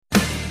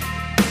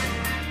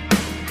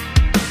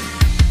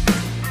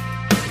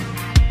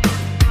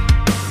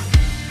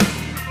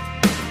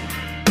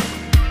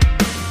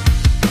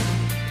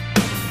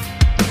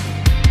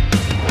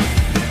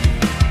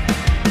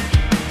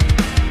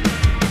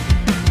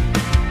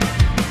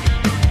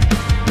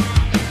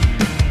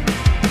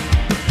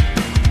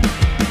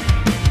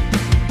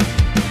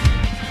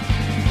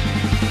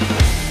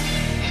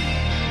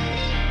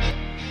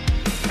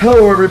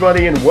Hello,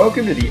 everybody, and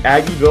welcome to the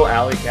Aggieville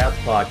Alley Cats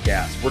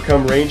podcast. Where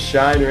come rain,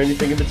 shine, or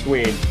anything in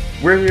between,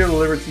 we're here to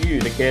deliver to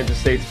you the Kansas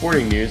State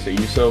sporting news that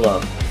you so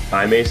love.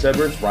 I'm Ace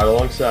Edwards, right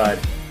alongside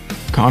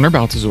Connor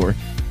Baltazar.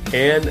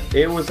 And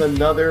it was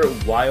another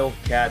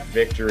Wildcat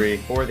victory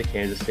for the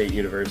Kansas State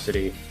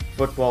University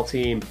football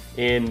team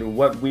in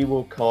what we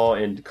will call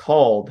and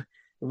called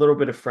a little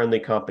bit of friendly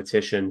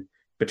competition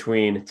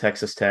between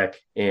Texas Tech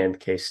and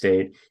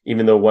K-State,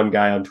 even though one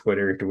guy on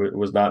Twitter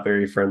was not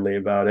very friendly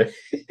about it.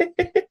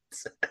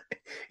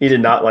 He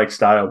did not like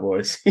Style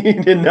Boys. He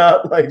did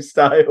not like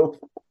Style Boys.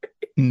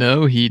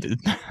 No, he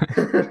did.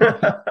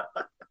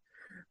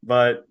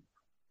 But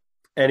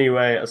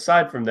anyway,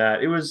 aside from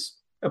that, it was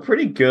a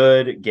pretty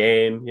good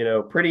game.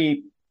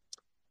 It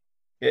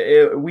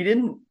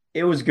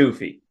was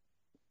goofy.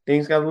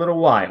 Things got a little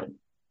wild,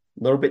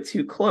 a little bit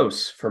too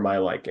close for my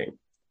liking,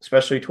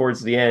 especially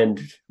towards the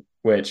end,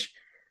 which,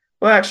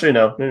 well, actually,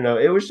 no.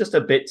 It was just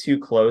a bit too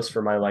close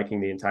for my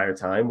liking the entire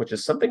time, which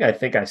is something I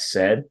think I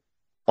said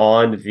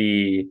on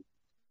the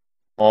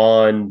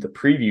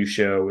preview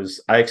show. Was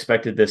I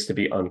expected this to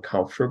be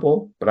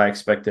uncomfortable, but I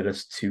expected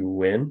us to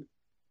win.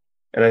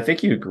 And I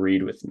think you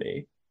agreed with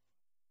me.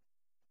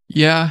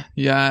 Yeah,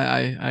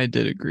 I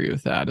did agree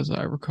with that, as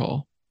I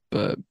recall.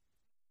 But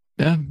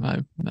yeah,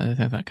 I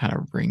think that kind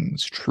of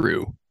rings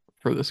true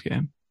for this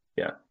game.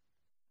 Yeah.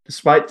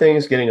 Despite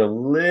things getting a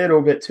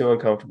little bit too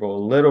uncomfortable,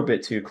 a little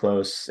bit too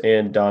close,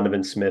 and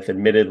Donovan Smith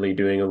admittedly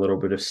doing a little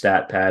bit of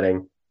stat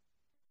padding,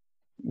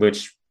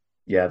 which,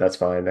 yeah, that's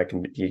fine.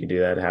 He can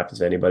do that. It happens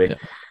to anybody. Yeah.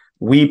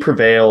 We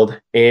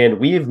prevailed, and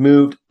we have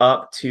moved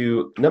up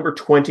to number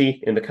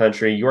 20 in the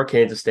country. Your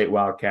Kansas State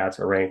Wildcats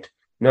are ranked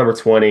number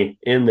 20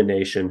 in the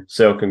nation,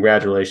 so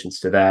congratulations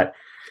to that.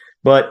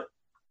 But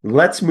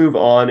let's move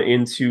on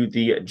into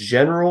the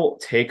general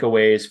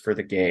takeaways for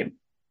the game.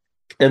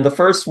 And the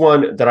first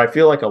one that I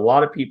feel like a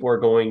lot of people are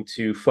going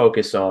to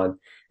focus on,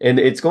 and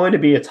it's going to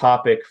be a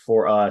topic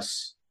for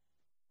us.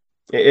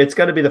 It's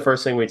going to be the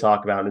first thing we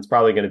talk about, and it's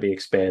probably going to be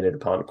expanded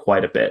upon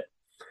quite a bit.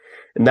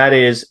 And that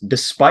is,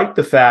 despite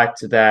the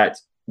fact that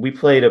we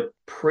played a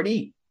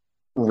pretty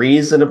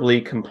reasonably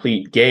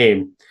complete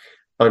game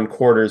on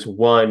quarters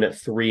 1,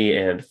 3,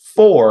 and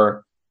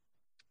 4,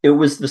 it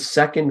was the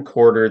second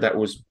quarter that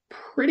was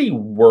pretty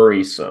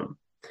worrisome.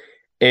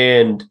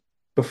 And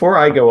before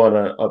I go on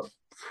a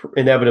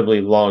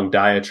inevitably long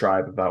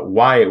diatribe about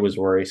why it was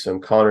worrisome,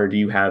 Connor, do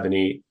you have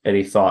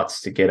any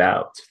thoughts to get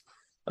out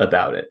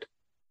about it?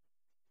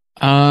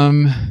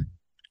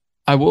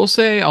 I will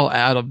say I'll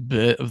add a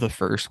bit of the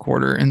first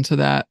quarter into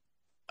that,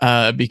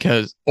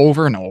 because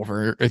over and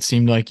over it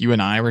seemed like you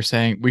and I were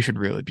saying we should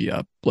really be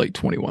up like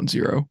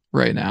 21-0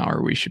 right now,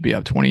 or we should be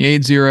up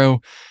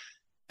 28-0,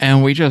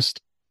 and we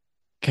just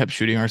kept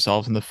shooting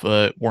ourselves in the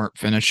foot, weren't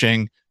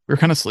finishing. We were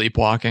kind of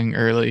sleepwalking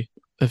early.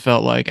 It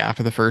felt like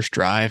after the first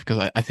drive,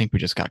 because I think we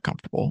just got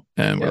comfortable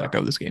and we're like,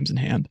 oh, this game's in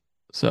hand.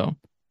 So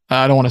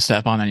I don't want to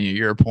step on any of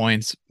your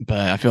points, but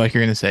I feel like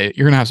you're going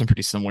to have some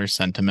pretty similar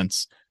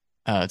sentiments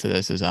to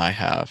this as I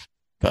have.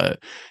 But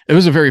it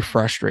was a very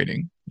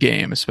frustrating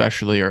game,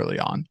 especially early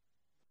on.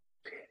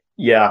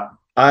 Yeah,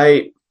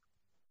 the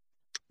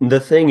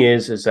thing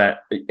is that,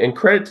 and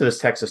credit to this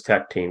Texas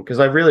Tech team, because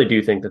I really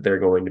do think that they're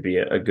going to be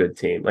a good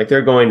team. Like,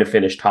 they're going to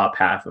finish top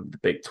half of the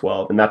Big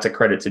 12, and that's a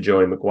credit to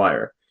Joey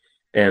McGuire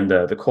and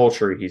the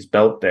culture he's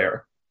built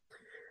there.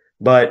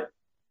 But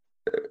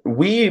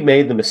we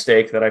made the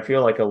mistake that I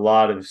feel like a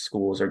lot of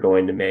schools are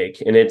going to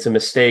make, and it's a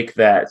mistake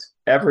that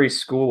every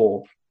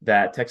school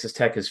that Texas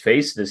Tech has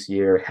faced this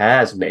year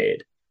has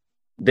made.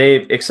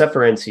 Except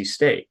for NC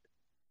State,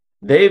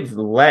 they've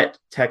let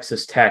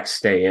Texas Tech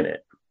stay in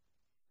it.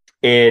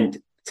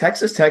 And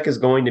Texas Tech is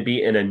going to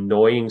be an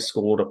annoying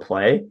school to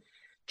play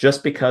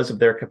just because of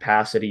their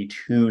capacity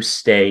to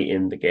stay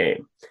in the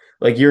game.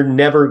 Like, you're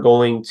never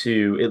going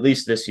to, at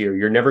least this year,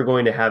 you're never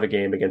going to have a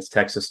game against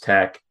Texas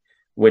Tech,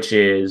 which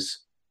is,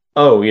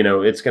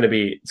 it's going to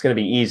be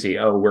easy.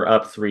 Oh, we're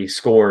up 3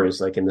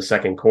 scores. Like, in the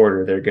second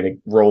quarter, they're going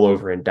to roll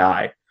over and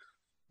die.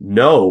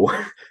 No,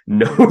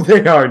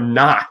 they are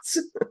not.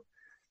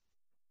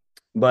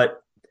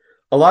 But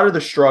a lot of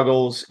the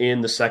struggles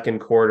in the second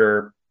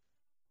quarter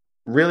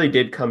really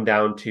did come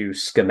down to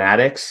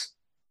schematics.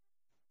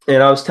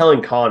 And I was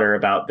telling Connor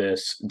about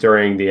this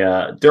during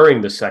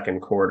the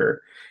second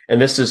quarter. And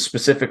this is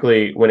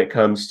specifically when it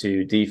comes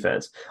to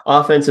defense.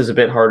 Offense is a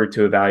bit harder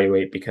to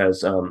evaluate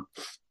because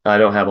I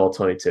don't have all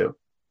 22.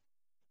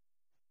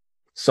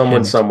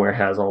 Someone somewhere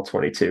has all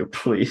 22,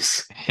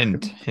 please.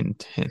 Hint.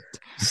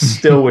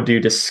 Still would do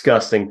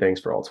disgusting things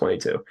for all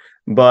 22.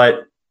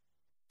 But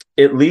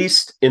at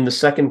least in the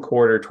second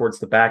quarter, towards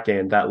the back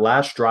end, that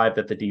last drive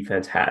that the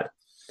defense had,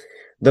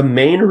 the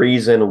main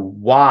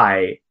reason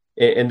why,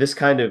 and this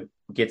kind of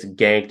gets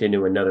ganked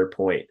into another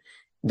point,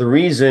 the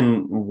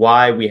reason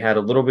why we had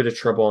a little bit of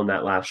trouble on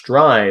that last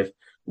drive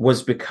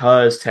was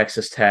because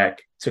Texas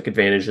Tech took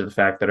advantage of the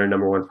fact that our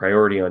number one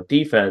priority on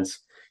defense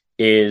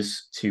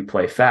is to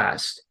play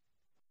fast.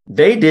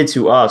 They did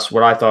to us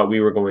what I thought we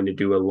were going to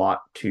do a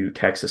lot to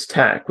Texas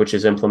Tech, which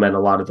is implement a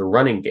lot of the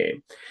running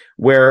game,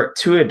 where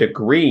to a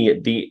degree,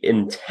 the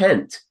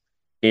intent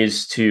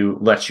is to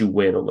let you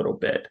win a little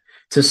bit,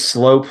 to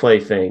slow play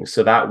things.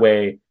 So that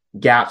way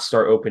gaps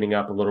start opening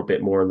up a little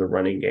bit more in the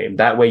running game.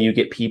 That way you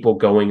get people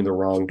going the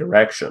wrong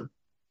direction.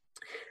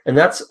 And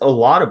that's a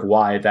lot of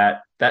why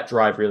that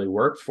drive really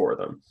worked for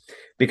them,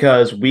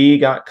 because we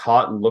got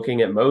caught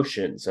looking at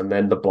motions and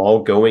then the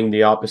ball going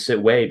the opposite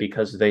way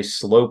because they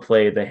slow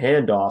played the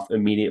handoff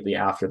immediately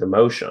after the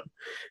motion.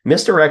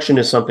 Misdirection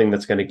is something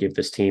that's going to give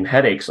this team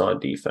headaches on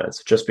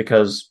defense just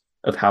because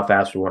of how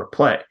fast we want to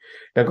play.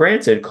 Now,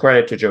 granted,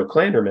 credit to Joe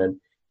Klanderman,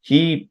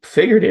 he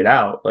figured it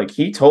out. Like,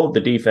 he told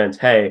the defense,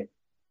 hey,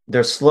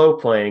 they're slow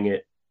playing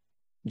it,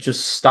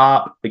 just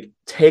stop, like,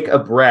 take a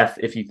breath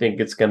if you think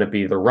it's going to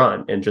be the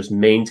run and just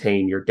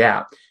maintain your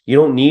gap. You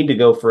don't need to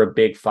go for a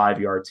big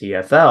 5-yard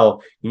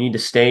TFL. You need to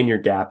stay in your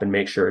gap and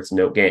make sure it's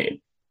no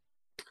gain.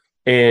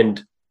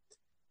 And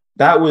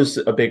that was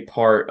a big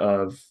part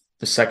of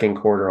the second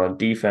quarter on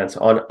defense.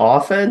 On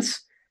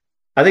offense,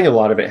 I think a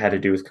lot of it had to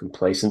do with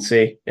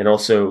complacency and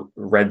also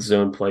red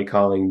zone play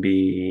calling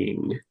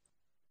being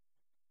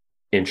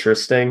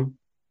interesting,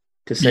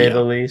 to say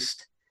the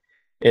least.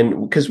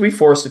 And because we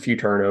forced a few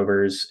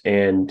turnovers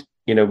and,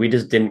 we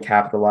just didn't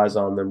capitalize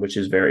on them, which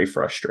is very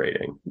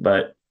frustrating.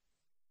 But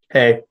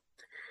hey,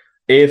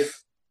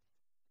 if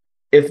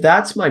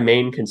that's my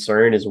main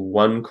concern is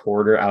 1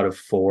 quarter out of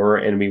 4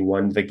 and we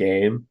won the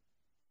game,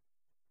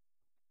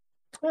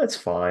 that's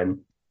fine.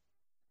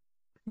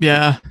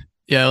 Yeah.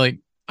 Yeah. Like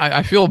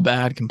I feel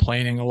bad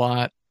complaining a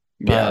lot,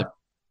 Yeah. but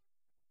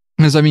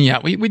because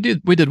we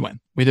did win.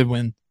 We did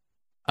win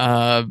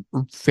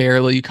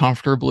fairly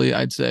comfortably,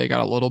 I'd say.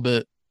 Got a little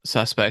bit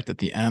suspect at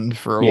the end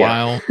for a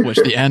while, which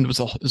the end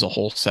was a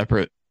whole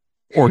separate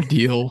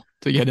ordeal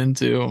to get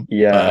into.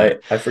 Yeah,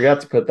 I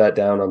forgot to put that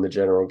down on the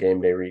general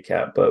game day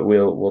recap, but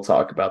we'll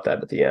talk about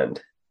that at the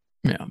end.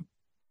 Yeah.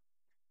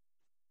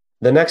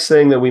 The next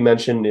thing that we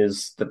mentioned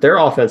is that their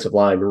offensive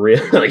line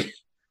really,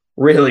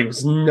 really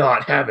was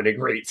not having a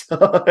great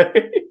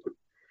time.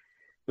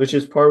 Which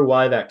is part of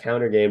why that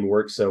counter game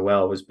worked so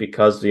well, was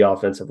because the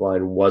offensive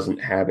line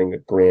wasn't having a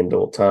grand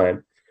old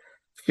time.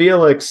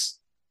 Felix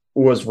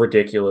was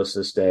ridiculous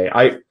this day.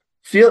 I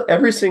feel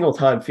every single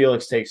time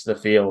Felix takes the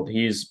field,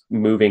 he's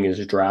moving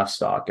his draft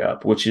stock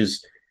up,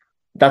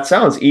 that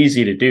sounds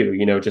easy to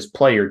do, just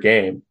play your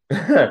game.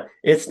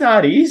 It's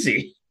not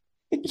easy.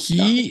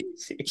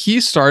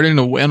 He's starting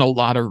to win a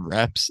lot of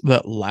reps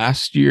that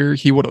last year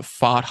he would have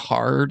fought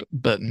hard,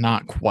 but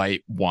not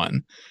quite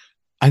won.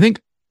 I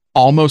think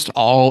almost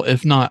all,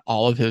 if not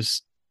all of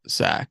his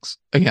sacks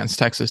against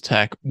Texas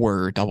Tech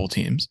were double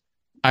teams.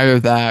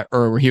 Either that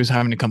or where he was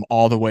having to come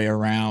all the way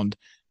around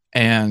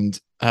and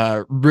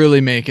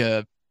really make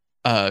a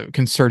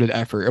concerted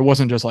effort. It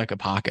wasn't just like a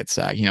pocket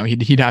sack.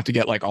 He'd have to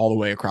get like all the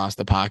way across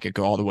the pocket,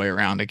 go all the way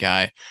around a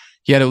guy.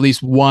 He had at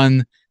least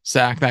one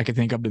sack that I could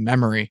think of to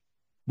memory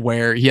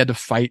where he had to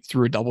fight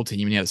through a double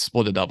team and he had to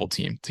split a double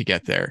team to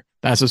get there.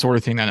 That's the sort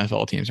of thing that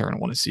NFL teams are going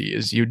to want to see,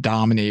 is you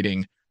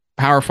dominating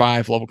Power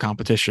 5 level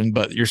competition,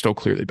 but you're still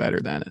clearly better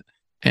than it.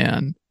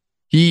 And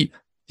he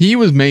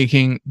was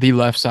making the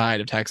left side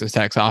of Texas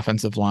Tech's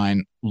offensive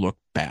line look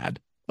bad,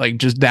 like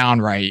just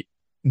downright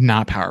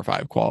not Power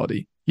 5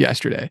 quality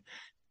yesterday.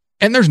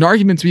 And there's an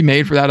argument to be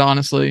made for that,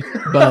 honestly,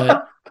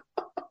 but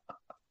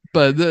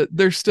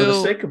there's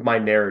still, for the sake of my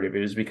narrative,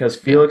 it is because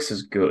Felix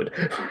is good.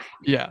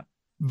 Yeah,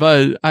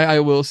 but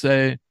I will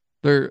say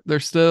they're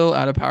still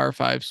at a Power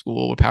 5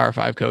 school with Power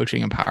 5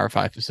 coaching and Power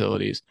 5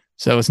 facilities,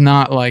 so it's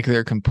not like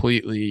they're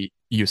completely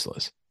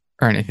useless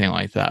or anything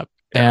like that.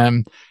 Yeah.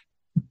 And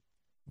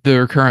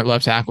their current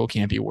left tackle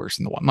can't be worse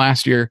than the one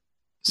last year.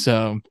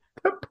 So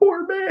that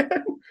poor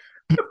man.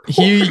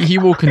 He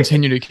will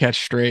continue to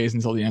catch strays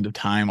until the end of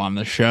time on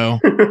the show.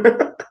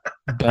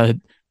 But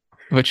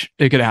which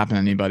it could happen to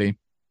anybody.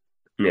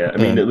 Yeah, I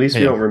mean, at least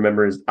we don't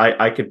remember his.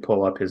 I could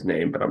pull up his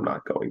name, but I'm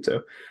not going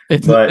to.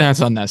 That's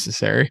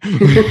unnecessary.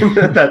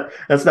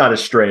 That's not a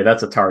stray.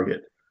 That's a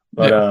target.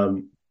 But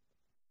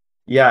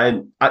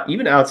and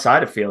even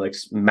outside of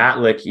Felix,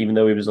 Matlick, even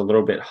though he was a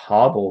little bit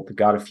hobbled,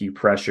 got a few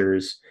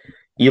pressures.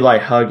 Eli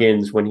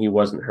Huggins, when he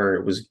wasn't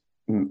hurt, was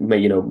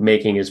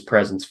making his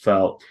presence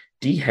felt.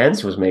 D.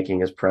 Hens was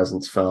making his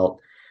presence felt,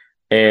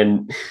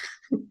 and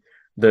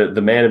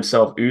the man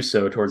himself,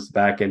 Uso, towards the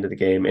back end of the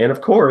game, and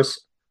of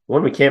course,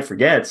 one we can't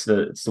forget, it's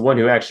the one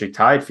who actually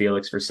tied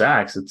Felix for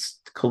sacks.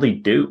 It's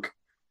Khalid Duke.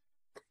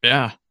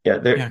 Yeah,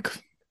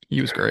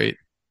 he was great.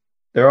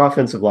 Their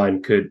offensive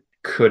line could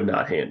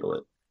not handle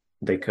it.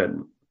 They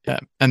couldn't. Yeah,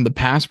 and the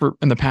pass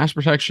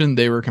protection,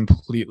 they were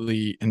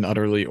completely and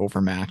utterly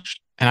overmatched.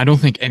 And I don't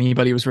think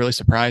anybody was really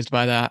surprised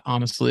by that,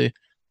 honestly.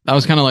 That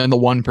was kind of like the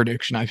one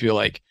prediction I feel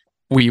like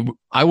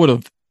I would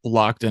have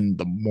locked in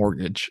the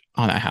mortgage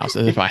on that house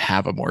as if I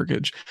have a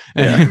mortgage.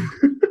 Yeah.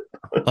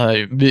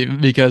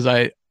 Because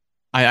I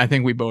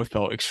think we both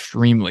felt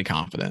extremely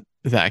confident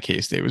that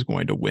K-State was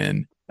going to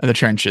win in the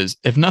trenches,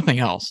 if nothing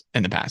else,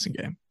 in the passing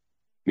game.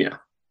 Yeah.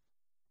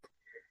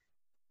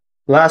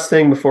 Last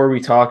thing before we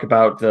talk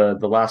about the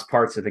last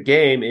parts of the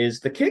game is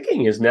the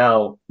kicking is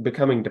now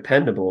becoming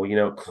dependable. You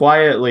know,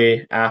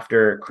 quietly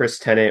after Chris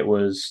Tennant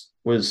was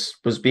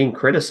being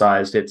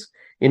criticized,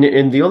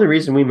 and the only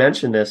reason we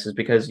mention this is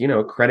because, you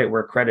know, credit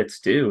where credit's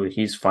due.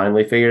 He's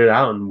finally figured it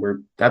out, and we're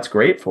that's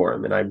great for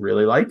him, and I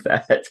really like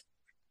that.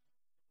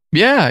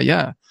 Yeah,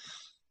 yeah.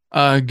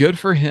 Good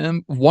for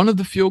him. One of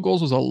the field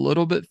goals was a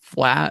little bit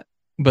flat,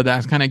 but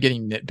that's kind of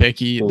getting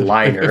nitpicky. If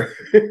Liner.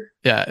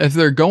 yeah, if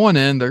they're going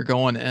in, they're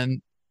going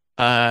in.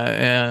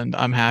 And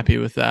I'm happy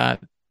with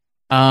that.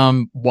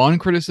 One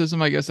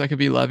criticism I guess that could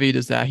be levied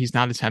is that he's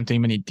not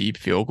attempting many deep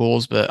field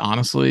goals, but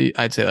honestly,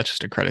 I'd say that's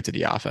just a credit to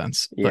the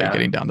offense, like Yeah.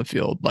 getting down the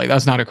field. Like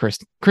that's not a Chris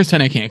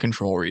Tennant can't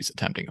control where he's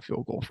attempting a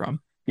field goal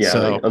from. Yeah,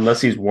 like So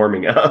unless he's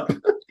warming up.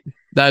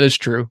 that is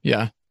true.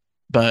 Yeah.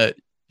 But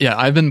yeah,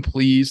 I've been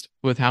pleased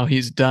with how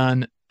he's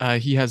done.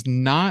 He has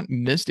not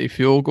missed a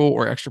field goal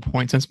or extra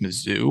point since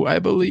Mizzou, I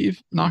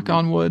believe. Knock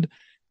on wood.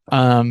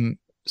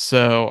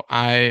 So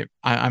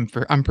I'm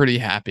pretty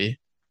happy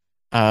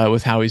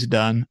with how he's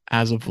done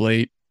as of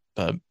late.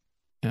 But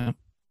yeah,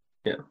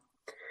 Yeah.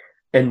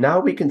 And now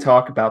we can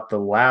talk about the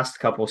last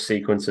couple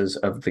sequences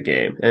of the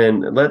game.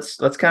 And let's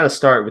kind of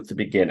start with the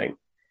beginning.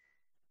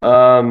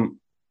 Well,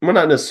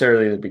 not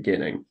necessarily the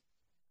beginning.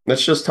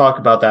 Let's just talk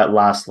about that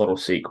last little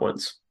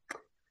sequence.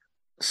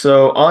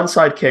 So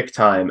onside kick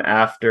time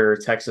after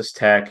Texas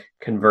Tech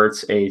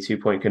converts a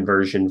 2-point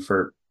conversion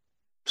for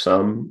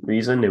some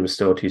reason. It was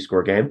still a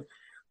two-score game,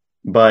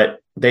 but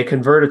they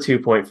convert a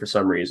 2-point for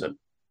some reason.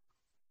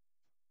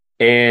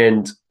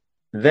 And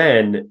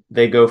then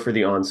they go for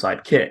the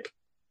onside kick.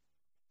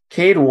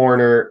 Cade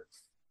Warner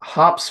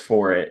hops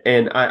for it,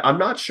 and I'm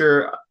not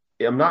sure.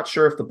 I'm not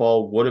sure if the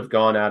ball would have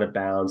gone out of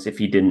bounds if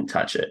he didn't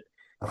touch it.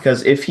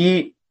 Because if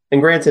he, and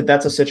granted,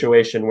 that's a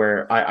situation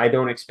where I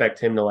don't expect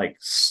him to like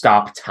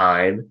stop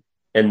time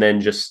and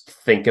then just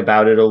think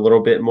about it a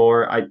little bit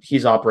more.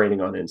 He's operating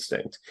on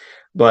instinct.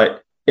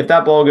 But if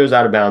that ball goes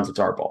out of bounds, it's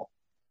our ball.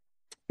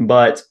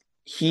 But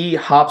he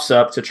hops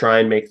up to try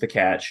and make the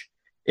catch.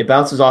 It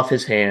bounces off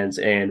his hands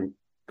and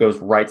goes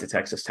right to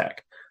Texas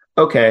Tech.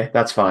 Okay,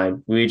 that's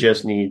fine. We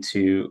just need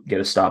to get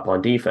a stop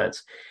on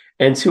defense.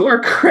 And to our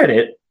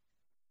credit,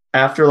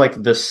 after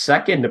like the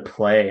second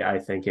play, I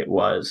think it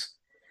was,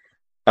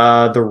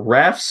 the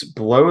refs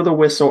blow the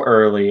whistle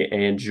early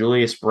and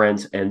Julius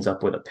Brent ends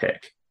up with a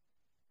pick.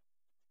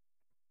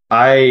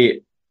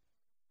 I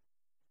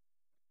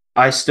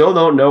I still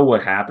don't know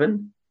what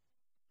happened.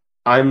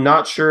 I'm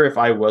not sure if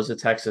I was a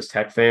Texas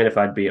Tech fan, if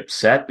I'd be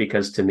upset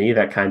because to me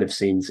that kind of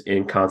seems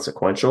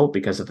inconsequential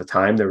because at the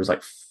time there was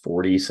like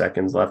 40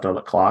 seconds left on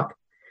the clock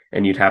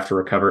and you'd have to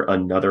recover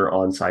another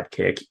onside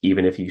kick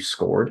even if you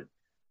scored.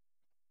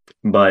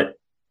 But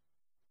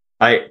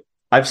I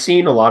I've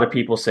seen a lot of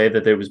people say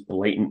that there was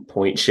blatant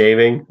point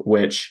shaving,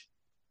 which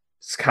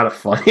is kind of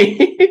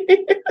funny.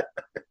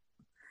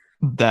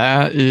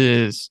 that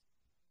is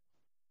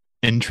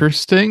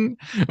interesting.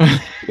 Yeah,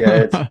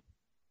 it's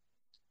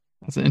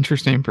That's an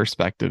interesting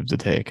perspective to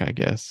take, I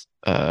guess.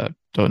 Don't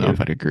know it,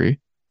 if I'd agree.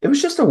 it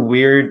was just a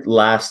weird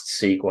last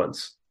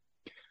sequence.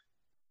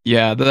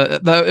 Yeah,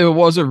 that it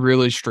was a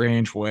really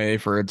strange way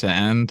for it to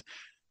end.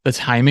 The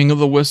timing of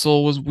the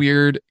whistle was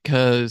weird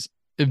because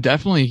there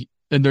definitely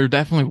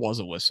was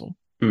a whistle.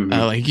 Mm-hmm.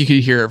 Like you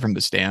could hear it from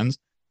the stands,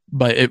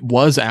 but it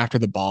was after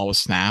the ball was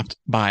snapped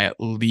by at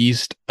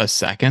least a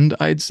second,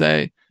 I'd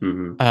say.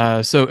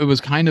 Mm-hmm. So it was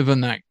kind of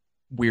in that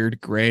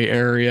weird gray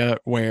area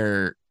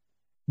where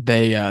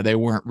they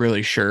weren't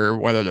really sure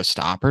whether to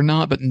stop or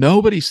not, but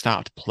nobody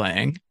stopped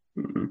playing.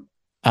 Mm-hmm.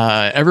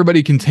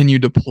 Everybody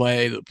continued to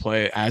play the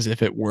play as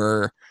if it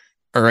were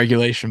a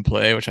regulation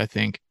play, which I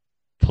think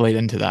played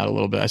into that a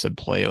little bit. I said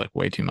play like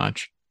way too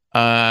much.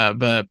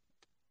 But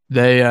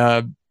they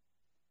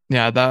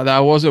yeah, that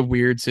was a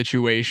weird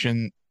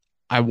situation.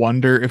 I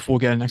wonder if we'll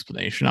get an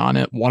explanation on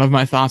it. One of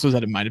my thoughts was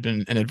that it might have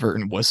been an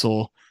inadvertent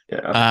whistle.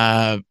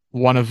 Yeah.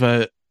 One of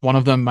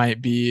them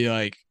might be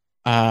like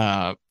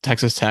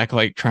Texas Tech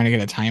like trying to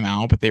get a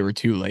timeout, but they were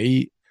too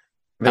late.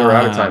 They were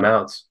out of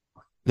timeouts.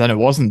 Then it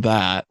wasn't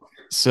that.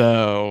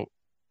 So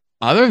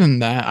other than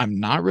that, I'm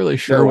not really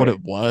sure No what way.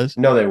 it was.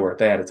 No, they weren't.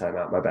 They had a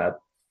timeout. My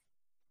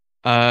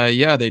bad.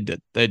 Yeah, they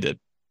did. They did.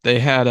 They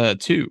had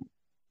two.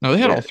 No, they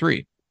had all Yeah.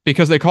 three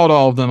because they called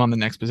all of them on the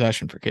next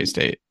possession for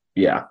K-State.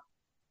 Yeah.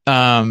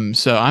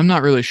 So I'm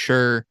not really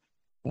sure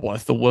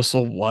what the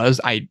whistle was.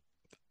 I'd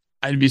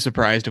be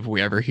surprised if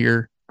we ever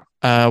hear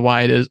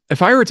why it is.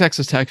 If I were a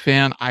Texas Tech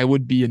fan, I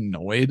would be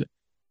annoyed.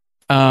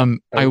 I I don't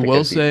think will I'd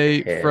be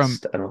say from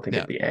pissed. I don't think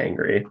yeah, I'd be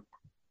angry.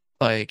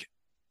 like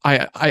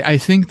I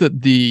think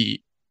that the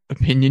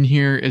opinion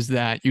here is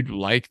that you'd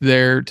like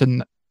the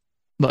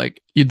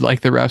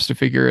refs to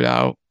figure it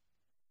out.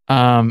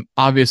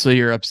 Obviously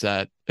you're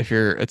upset if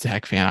you're a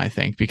Tech fan, I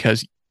think,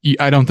 because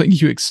I don't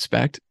think you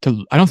expect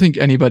to. I don't think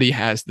anybody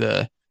has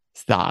the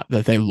thought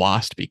that they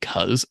lost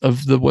because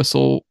of the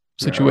whistle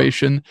No.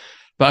 situation.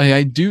 But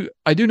I do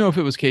know if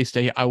it was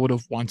K-State, I would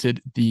have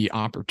wanted the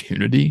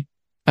opportunity,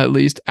 at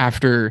least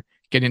after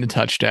getting the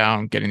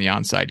touchdown, getting the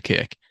onside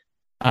kick.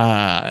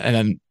 and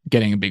then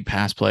getting a big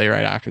pass play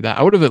right after that.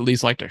 I would have at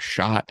least liked a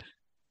shot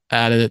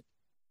at it,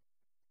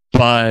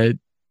 but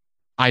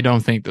I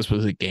don't think this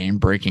was a game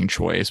breaking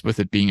choice with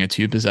it being a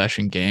 2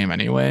 possession game,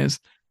 anyways.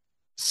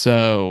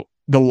 So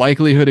the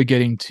likelihood of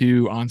getting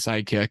 2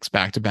 onside kicks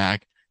back to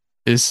back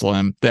is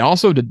slim. They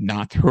also did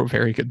not throw a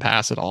very good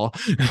pass at all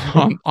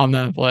on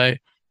that play.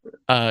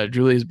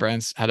 Julius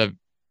Brents had a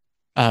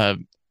uh,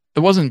 it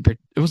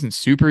wasn't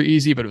super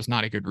easy, but it was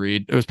not a good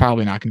read. It was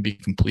probably not going to be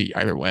complete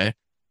either way.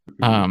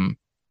 Um,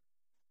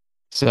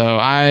 so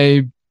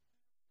I'm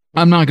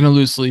not going to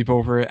lose sleep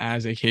over it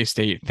as a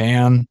K-State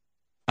fan.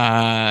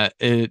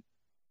 It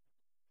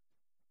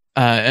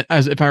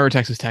as if I were a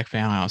Texas Tech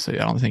fan, I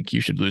don't think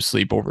you should lose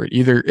sleep over it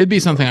either. It'd be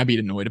something I'd be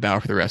annoyed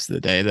about for the rest of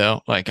the day,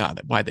 though. Like,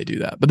 God, why'd they do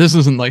that? But this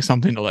isn't like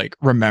something to like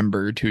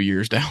remember 2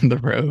 years down the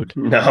road.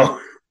 No,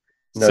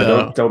 no,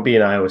 So don't be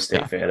an Iowa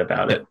State yeah, fan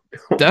about it.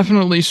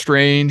 definitely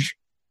strange,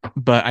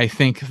 but I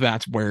think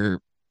that's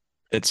where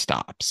it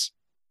stops.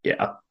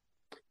 Yeah.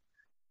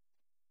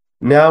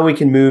 Now we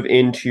can move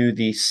into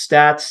the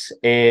stats,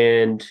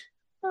 and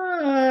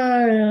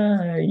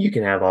you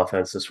can have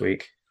offense this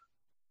week.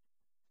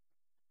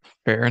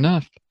 Fair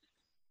enough.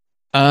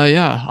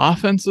 Yeah,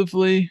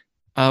 offensively,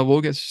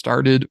 we'll get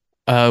started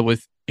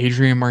with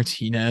Adrian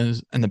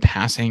Martinez and the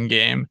passing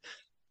game.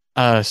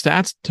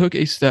 Stats took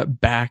a step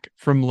back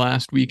from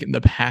last week in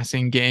the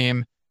passing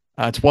game.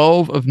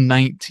 12 of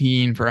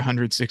 19 for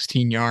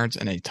 116 yards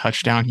and a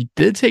touchdown. He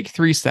did take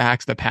 3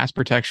 sacks. The pass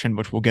protection,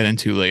 which we'll get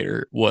into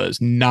later,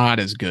 was not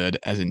as good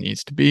as it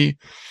needs to be.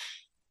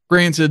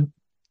 Granted,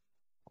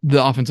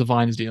 the offensive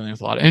line is dealing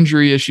with a lot of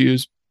injury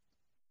issues,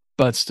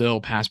 but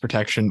still, pass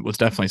protection was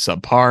definitely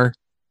subpar.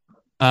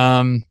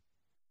 Um,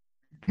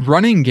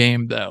 Running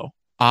game, though,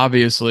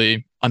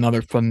 obviously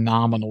another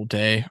phenomenal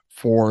day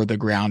for the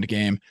ground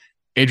game.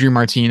 Adrian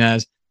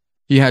Martinez,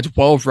 he had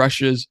 12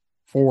 rushes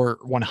for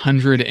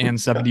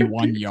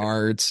 171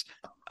 yards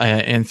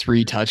and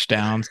 3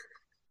 touchdowns,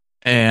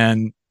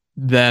 and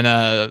then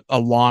a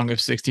long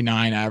of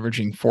 69,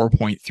 averaging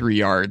 4.3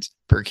 yards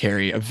per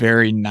carry. A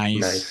very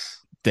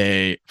nice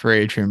day for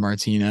Adrian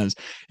Martinez.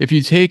 If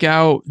you take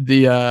out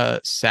the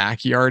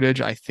sack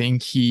yardage, I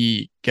think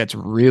he gets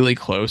really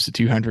close to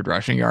 200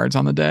 rushing yards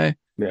on the day.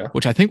 Yeah.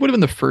 Which I think would have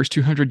been the first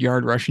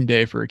 200-yard rushing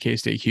day for a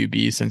K-State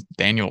QB since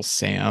Daniel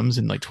Sams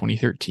in like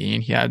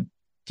 2013. He had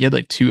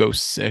like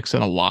 206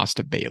 and a loss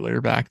to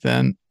Baylor back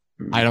then.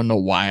 I don't know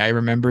why I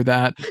remember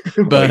that,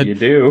 but you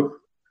do.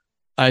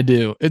 I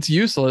do. It's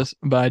useless,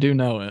 but I do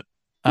know it.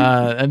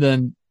 And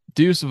then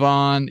Deuce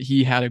Vaughn,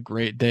 he had a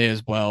great day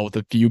as well with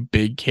a few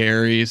big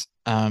carries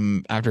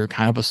after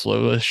kind of a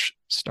slowish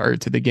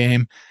start to the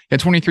game. He had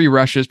 23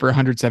 rushes for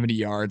 170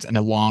 yards and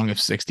a long of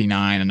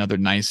 69. Another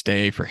nice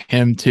day for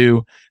him,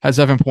 too. Had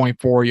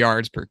 7.4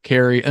 yards per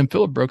carry. And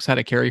Phillip Brooks had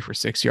a carry for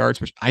 6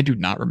 yards, which I do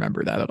not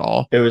remember that at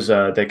all. It was,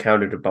 they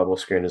counted a bubble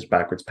screen as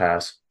backwards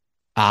pass.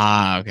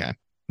 Ah, okay.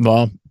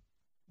 Well,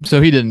 so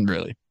he didn't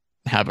really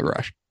have a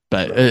rush,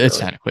 but it's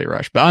technically a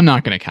rush. But I'm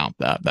not going to count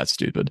that. That's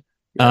stupid.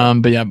 Yeah.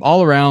 But yeah,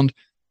 all around,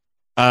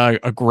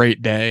 a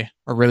great day,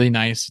 a really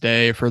nice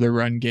day for the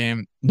run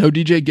game. No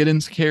DJ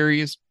Giddens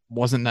carries,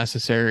 wasn't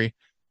necessary.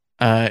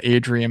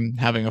 Adrian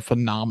having a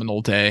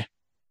phenomenal day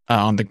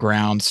on the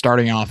ground,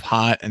 starting off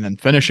hot and then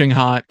finishing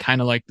hot,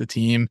 kind of like the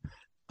team.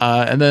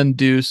 And then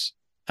Deuce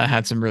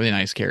had some really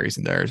nice carries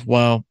in there as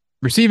well.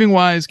 Receiving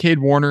wise, Cade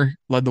Warner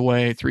led the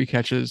way, 3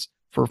 catches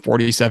for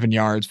 47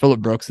 yards.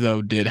 Phillip Brooks,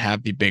 though, did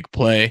have the big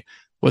play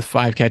with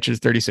 5 catches,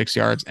 36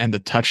 yards, and the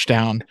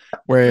touchdown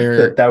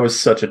where that was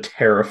such a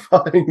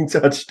terrifying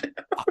touchdown.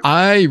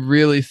 I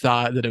really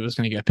thought that it was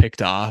going to get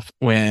picked off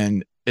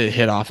when it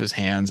hit off his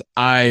hands.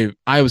 I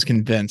was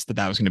convinced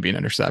that was going to be an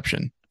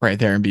interception right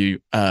there and be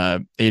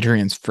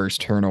Adrian's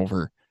first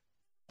turnover.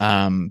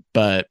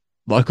 But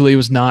luckily it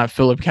was not.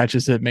 Phillip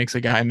catches it, makes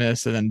a guy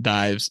miss, and then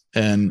dives,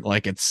 and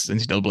like it's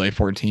NCAA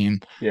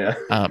 14. Yeah.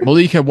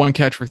 Malik had 1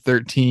 catch for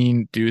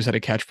 13. Deuce had a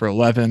catch for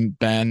 11.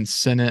 Ben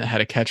Sinnott had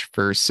a catch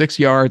for 6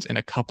 yards and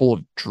a couple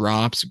of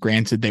drops.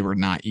 Granted, they were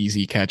not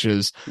easy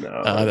catches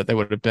that they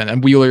would have been.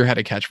 And Wheeler had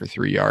a catch for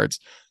 3 yards.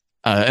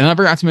 And I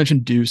forgot to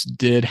mention Deuce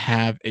did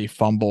have a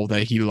fumble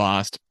that he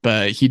lost,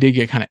 but he did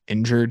get kind of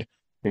injured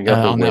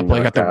on that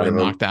play. Got the wind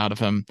knocked out of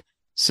him.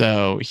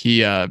 So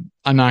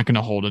I'm not going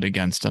to hold it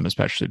against him,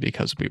 especially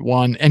because we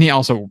won. And he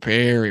also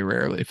very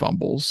rarely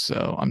fumbles.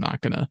 So I'm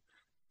not going to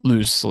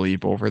lose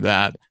sleep over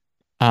that.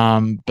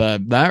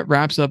 But that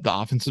wraps up the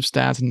offensive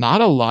stats. Not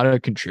a lot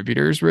of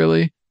contributors,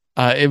 really.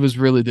 It was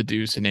really the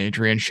Deuce and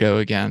Adrian show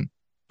again.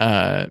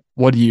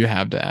 What do you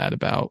have to add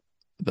about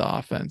the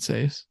offense,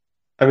 Ace?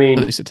 I mean,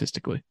 at least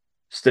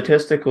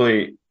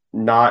statistically,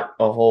 not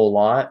a whole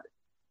lot.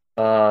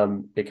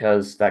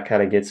 Because that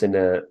kind of gets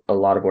into a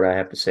lot of what I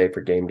have to say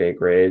for game day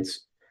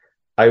grades.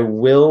 I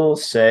will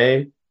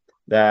say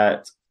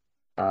that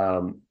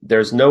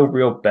there's no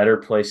real better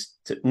place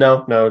to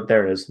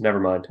there is. Never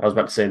mind. I was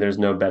about to say there's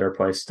no better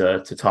place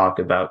to talk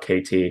about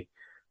KT,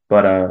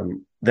 but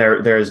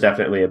there is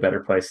definitely a better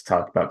place to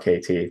talk about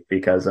KT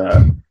because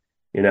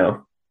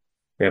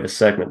we have a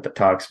segment that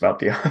talks about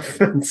the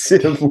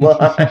offensive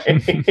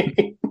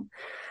line.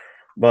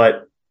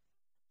 But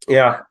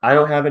yeah, I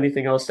don't have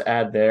anything else to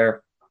add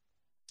there.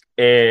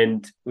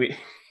 And we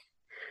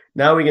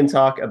can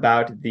talk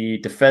about the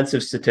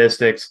defensive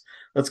statistics.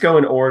 Let's go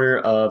in order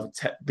of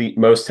the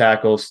most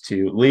tackles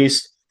to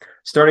least.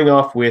 Starting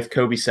off with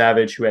Kobe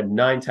Savage, who had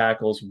 9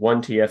 tackles,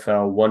 1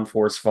 TFL, 1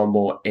 forced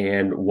fumble,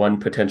 and 1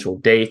 potential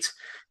date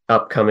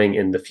upcoming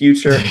in the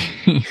future.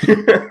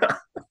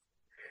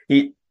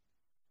 he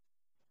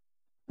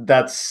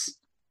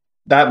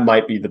that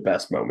might be the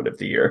best moment of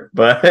the year,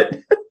 but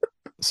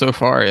so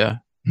far, yeah.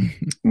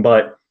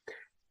 But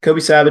Kobe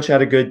Savage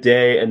had a good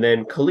day, and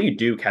then Khalid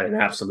Duke had an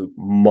absolute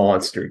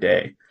monster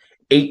day.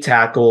 8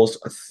 tackles,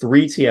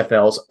 3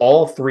 TFLs,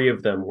 all 3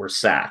 of them were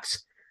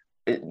sacks.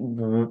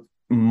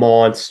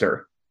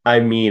 Monster.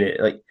 I mean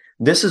it. Like,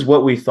 this is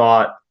what we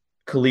thought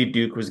Khalid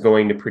Duke was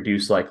going to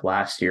produce like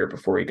last year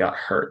before he got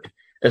hurt,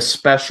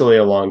 especially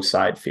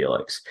alongside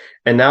Felix.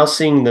 And now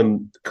seeing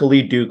them,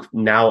 Khalid Duke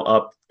now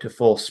up to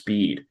full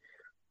speed,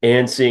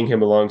 and seeing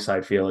him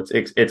alongside Felix,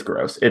 it's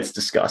gross. It's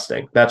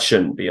disgusting. That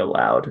shouldn't be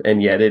allowed,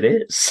 and yet it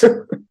is.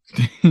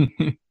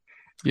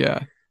 Yeah.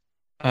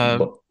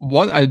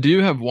 What I do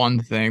have one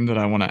thing that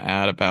I want to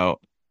add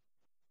about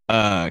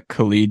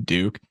Khalid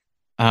Duke.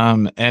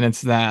 And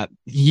it's that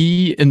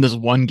he in this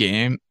one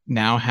game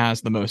now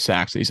has the most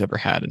sacks that he's ever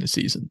had in a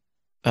season,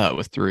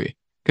 with 3.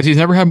 Because he's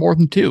never had more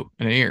than 2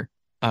 in a year.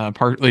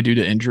 Partly due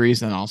to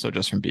injuries and also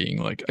just from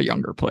being like a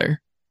younger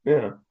player.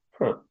 Yeah.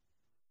 Huh.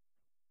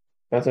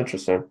 That's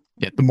interesting.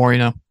 Yeah, the more you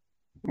know.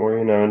 More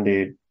you know,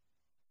 indeed.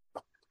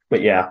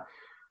 But yeah.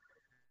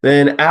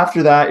 Then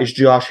after that is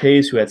Josh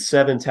Hayes, who had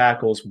 7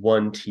 tackles,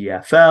 1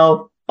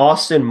 TFL.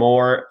 Austin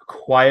Moore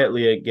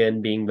quietly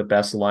again being the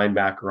best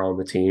linebacker on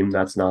the team.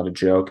 That's not a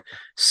joke.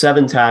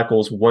 7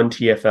 tackles, 1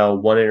 TFL,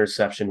 1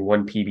 interception,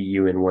 1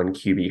 PBU, and 1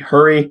 QB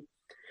hurry.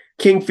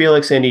 King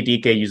Felix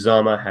Anudike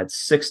Uzomah had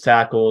 6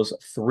 tackles,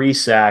 3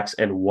 sacks,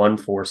 and 1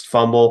 forced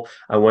fumble.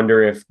 I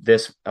wonder if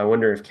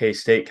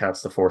K-State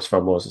counts the forced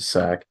fumble as a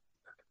sack.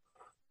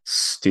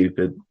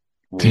 Stupid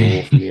rule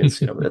from the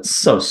NCAA. That's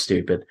so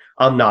stupid.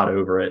 I'm not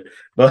over it.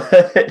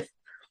 But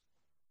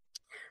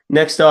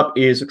next up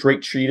is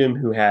Drake Cheatham,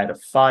 who had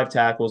 5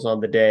 tackles on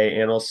the day,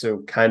 and also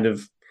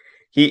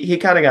he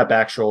kind of got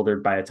back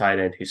shouldered by a tight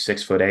end who's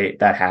 6'8".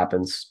 That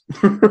happens.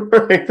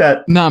 Like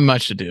that. Not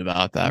much to do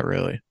about that,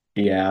 really.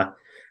 Yeah.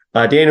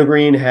 Daniel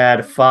Green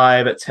had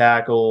 5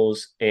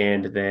 tackles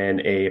and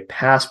then a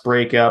pass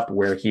breakup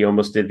where he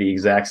almost did the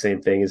exact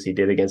same thing as he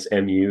did against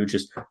MU,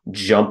 just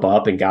jump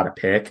up and got a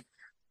pick.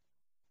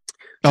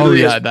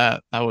 Yeah,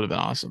 that would have been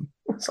awesome.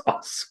 That's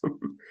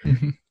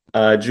awesome.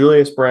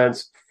 Julius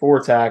Brents,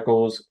 4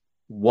 tackles,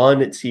 1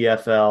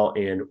 TFL,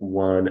 and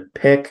 1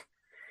 pick.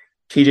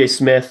 TJ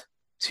Smith,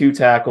 2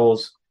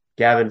 tackles.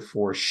 Gavin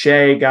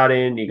Forshea got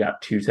in. He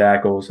got 2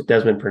 tackles.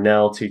 Desmond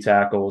Purnell, 2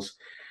 tackles.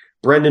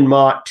 Brendan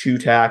Mott, 2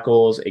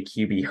 tackles, a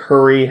QB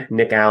hurry.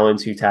 Nick Allen,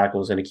 2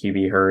 tackles, and a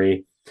QB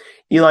hurry.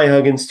 Eli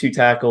Huggins, 2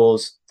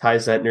 tackles. Ty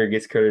Zentner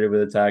gets credited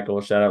with a tackle.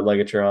 Shout out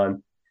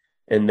Legatron.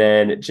 And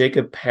then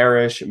Jacob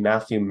Parrish,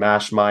 Matthew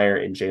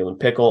Mashmeyer, and Jalen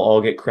Pickle all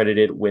get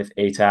credited with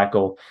a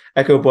tackle.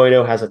 Echo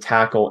Bueno has a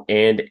tackle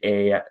and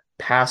a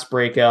pass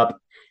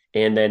breakup.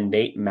 And then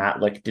Nate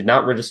Matlick did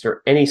not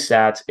register any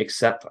stats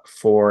except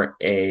for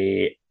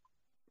a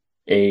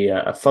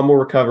fumble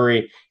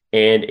recovery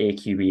and a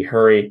QB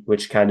hurry,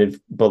 which kind of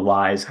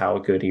belies how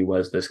good he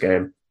was this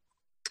game.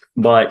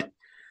 But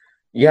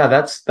yeah,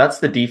 that's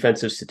the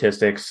defensive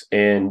statistics.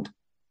 And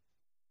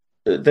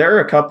there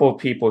are a couple of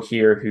people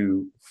here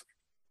who,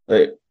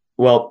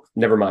 well,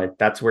 never mind.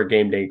 That's where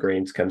game day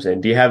grades comes in.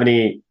 Do you have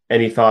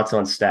any thoughts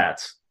on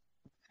stats?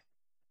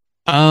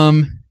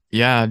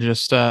 Yeah,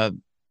 just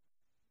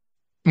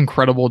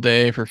incredible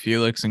day for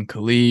Felix and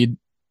Khalid.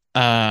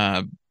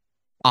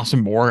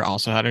 Austin Moore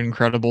also had an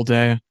incredible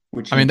day.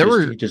 Which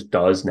he just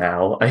does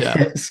now, I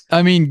guess.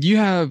 I mean, you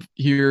have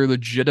here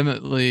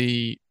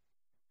legitimately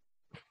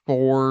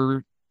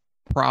 4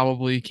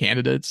 probably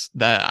candidates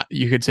that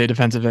you could say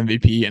defensive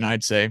MVP, and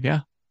I'd say,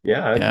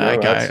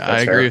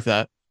 I agree with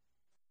that.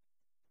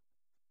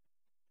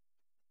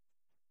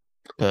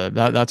 But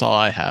that's all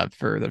I have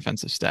for the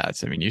defensive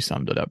stats. I mean, you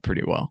summed it up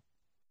pretty well.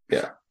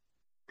 Yeah.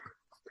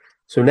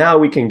 So now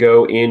we can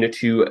go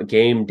into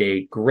game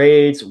day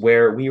grades,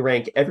 where we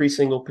rank every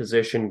single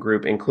position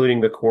group,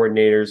 including the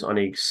coordinators, on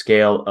a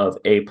scale of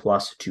A+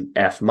 to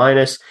F-.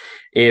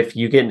 If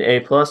you get an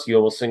A+, you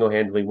almost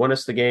single-handedly won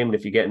us the game. And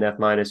if you get an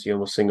F-, you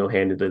almost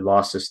single-handedly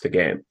lost us the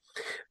game.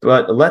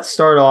 But let's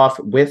start off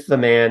with the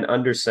man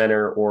under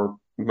center, or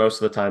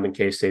most of the time in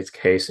K-State's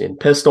case in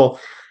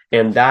pistol,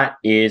 and that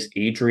is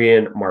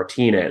Adrian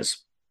Martinez.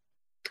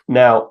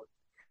 Now,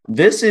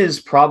 this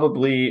is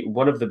probably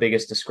one of the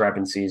biggest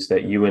discrepancies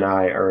that you and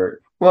I are.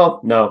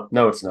 Well, no,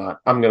 it's not.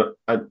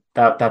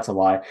 That's a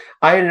lie.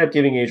 I ended up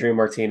giving Adrian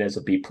Martinez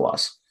a B+.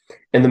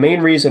 And the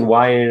main reason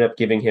why I ended up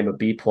giving him a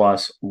B+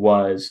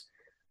 was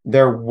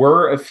there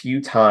were a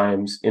few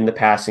times in the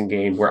passing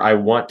game where I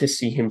want to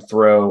see him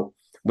throw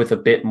with a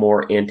bit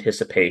more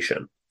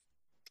anticipation.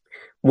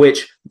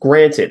 which,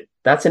 granted,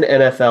 that's an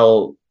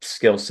NFL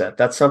skill set.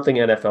 That's something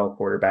NFL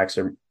quarterbacks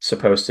are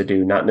supposed to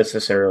do, not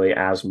necessarily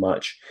as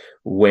much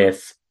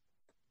with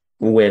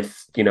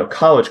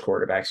college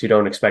quarterbacks. You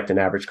don't expect an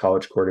average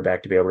college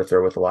quarterback to be able to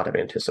throw with a lot of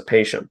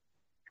anticipation.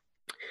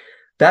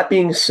 That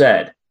being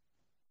said,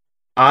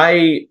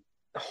 I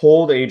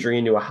hold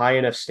Adrian to a high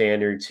enough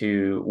standard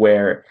to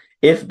where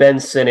if Ben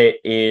Sinnott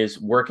is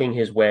working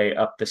his way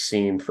up the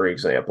seam, for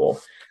example,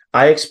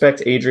 I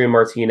expect Adrian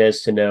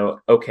Martinez to know,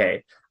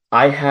 okay,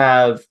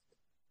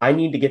 I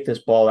need to get this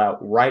ball out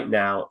right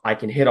now. I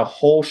can hit a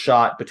whole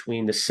shot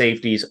between the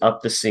safeties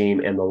up the seam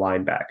and the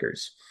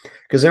linebackers.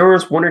 Because there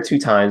was one or two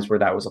times where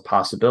that was a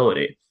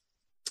possibility.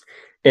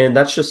 And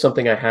that's just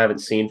something I haven't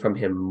seen from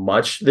him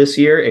much this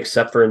year,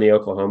 except for in the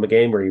Oklahoma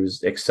game where he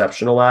was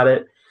exceptional at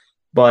it.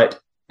 But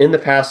in the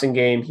passing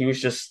game, he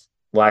was just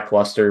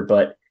lackluster.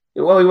 But,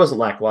 well, he wasn't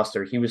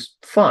lackluster. He was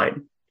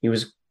fine. He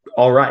was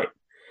all right.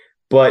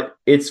 But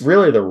it's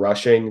really the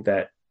rushing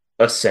that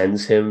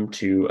ascends him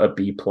to a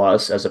B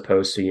plus as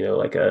opposed to,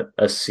 like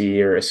a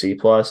C or a C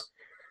plus.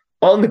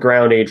 On the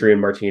ground, Adrian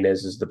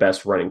Martinez is the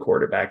best running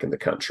quarterback in the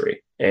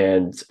country,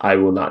 and I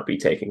will not be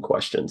taking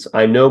questions.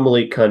 I know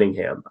Malik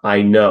Cunningham.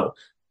 I know.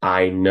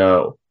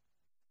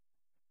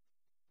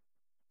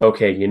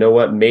 Okay, you know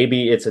what?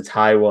 Maybe it's a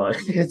tie one.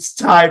 It's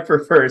tied for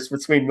first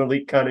between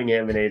Malik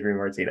Cunningham and Adrian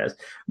Martinez.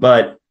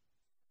 But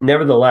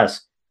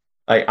nevertheless,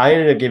 I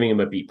ended up giving him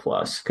a B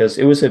plus because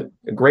it was a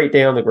great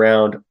day on the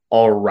ground,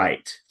 all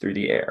right through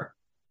the air.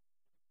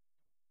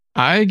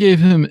 I gave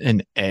him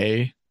an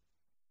A,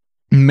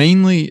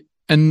 mainly,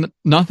 and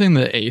nothing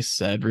that Ace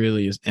said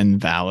really is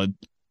invalid.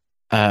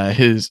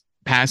 His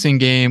passing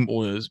game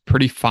was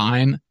pretty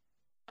fine.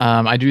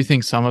 I do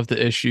think some of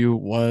the issue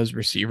was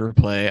receiver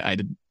play.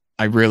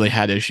 I really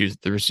had issues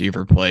with the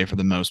receiver play for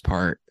the most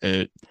part.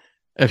 It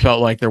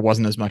felt like there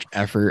wasn't as much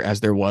effort as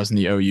there was in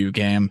the OU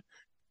game.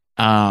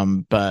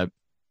 But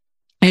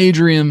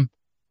Adrian,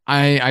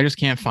 I just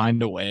can't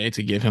find a way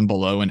to give him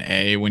below an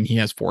A when he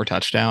has 4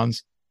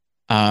 touchdowns,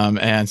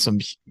 and some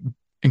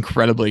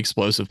incredibly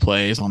explosive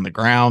plays on the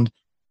ground.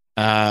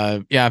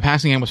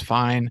 Passing game was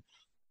fine.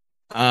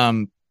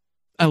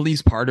 At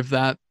least part of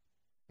that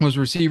was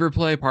receiver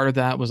play. Part of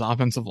that was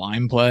offensive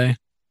line play.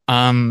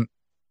 And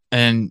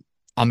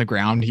on the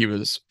ground, he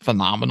was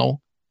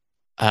phenomenal.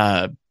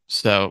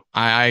 So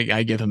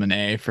I give him an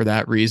A for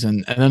that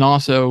reason. And then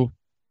also,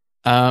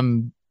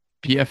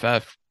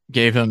 PFF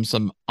gave him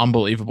some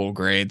unbelievable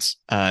grades.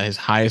 His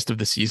highest of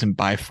the season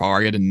by far.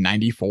 He had a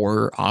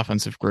 94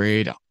 offensive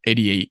grade,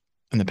 88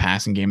 in the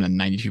passing game, and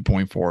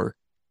 92.4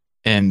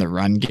 in the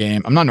run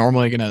game. I'm not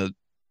normally gonna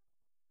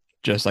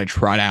just like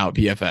trot out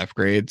PFF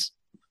grades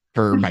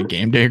for my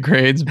game day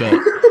grades, but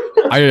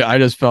I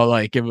just felt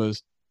like it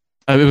was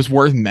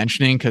worth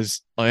mentioning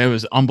because it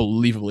was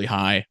unbelievably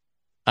high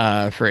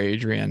for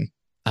Adrian.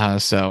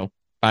 So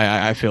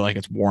I feel like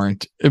it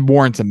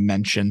warrants a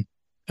mention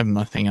of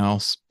nothing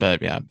else.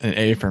 But yeah, an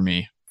A for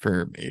me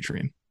for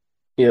Adrian.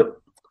 Yep.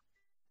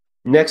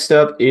 Next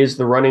up is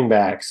the running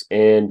backs,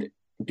 and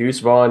Deuce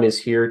Vaughn is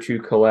here to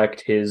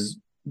collect his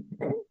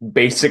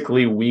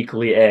basically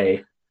weekly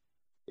A.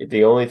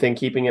 The only thing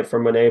keeping it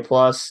from an A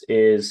plus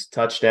is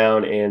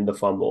touchdown and the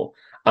fumble.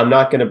 I'm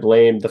not going to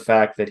blame the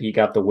fact that he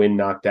got the wind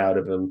knocked out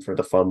of him for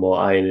the fumble.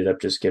 I ended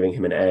up just giving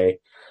him an A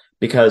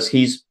because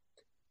he's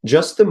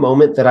just the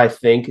moment that I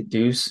think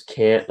Deuce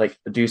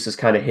has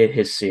kind of hit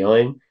his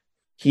ceiling.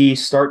 He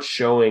starts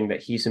showing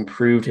that he's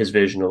improved his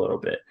vision a little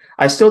bit.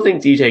 I still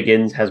think DJ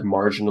Giddens has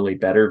marginally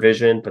better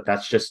vision, but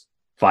that's just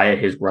via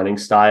his running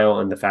style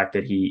and the fact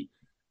that he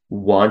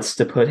wants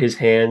to put his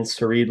hands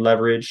to read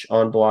leverage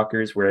on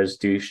blockers, whereas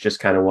Deuce just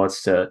kind of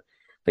wants to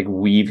like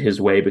weave his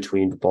way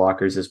between the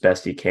blockers as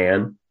best he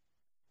can.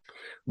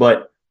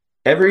 But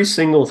every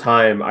single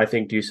time I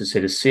think Deuce has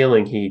hit his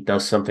ceiling, he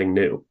does something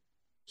new.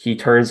 He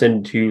turns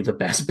into the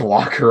best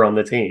blocker on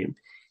the team.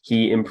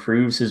 He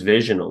improves his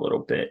vision a little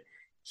bit.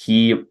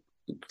 He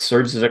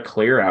serves as a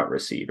clear out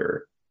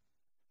receiver.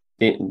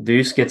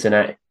 Deuce gets an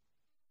A.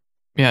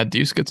 Yeah,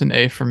 Deuce gets an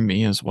A from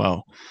me as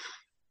well.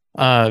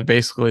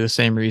 Basically the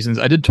same reasons.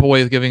 I did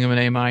toy with giving him an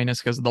A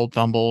minus because of the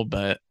fumble,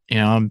 but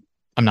I'm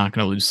not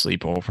going to lose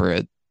sleep over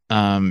it.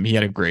 He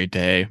had a great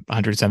day,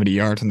 170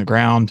 yards on the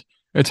ground.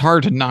 It's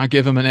hard to not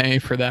give him an A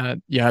for that.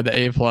 Yeah, the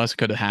A plus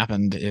could have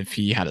happened if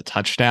he had a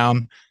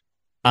touchdown,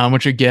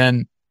 which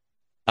again,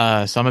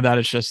 some of that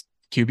is just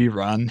QB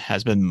run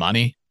has been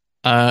money.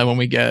 When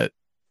we get,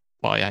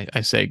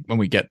 I say when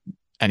we get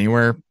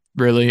anywhere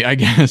really, I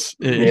guess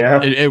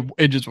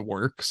it just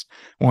works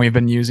when we've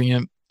been using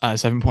it.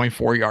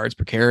 7.4 yards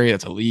per carry.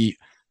 That's elite.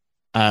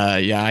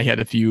 I had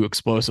a few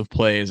explosive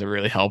plays that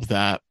really helped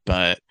that,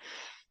 but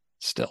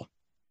still.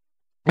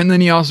 And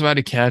then he also had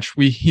a catch.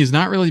 He's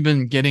not really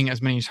been getting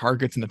as many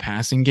targets in the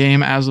passing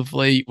game as of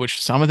late,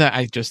 which some of that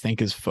I just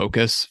think is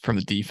focus from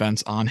the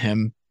defense on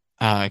him.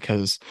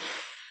 Because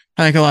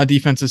I think a lot of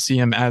defenses see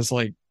him as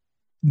like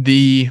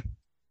the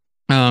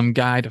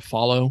guy to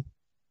follow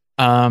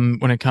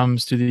when it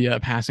comes to the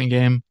passing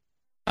game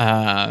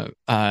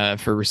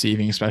for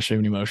receiving, especially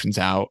when he motions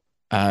out.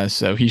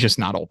 So he's just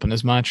not open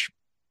as much.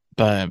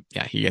 But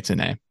yeah, he gets an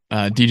A.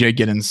 DJ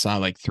Giddens saw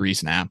like 3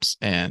 snaps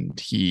and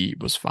he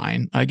was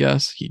fine, I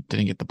guess. He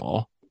didn't get the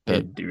ball.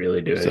 But Didn't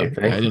really do so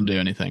anything. yeah, I didn't do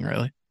anything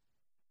really.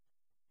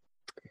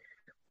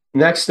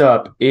 Next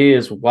up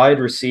is wide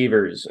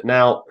receivers.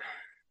 Now,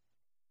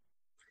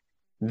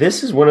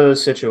 this is one of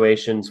those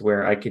situations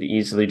where I could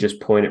easily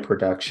just point at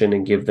production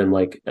and give them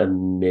like a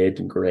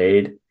mid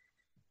grade.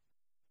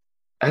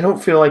 I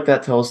don't feel like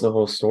that tells the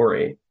whole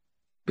story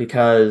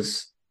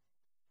because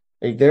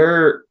like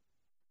there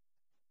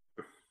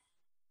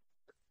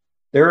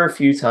are a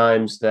few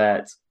times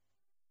that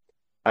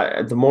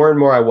the more and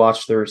more I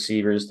watch the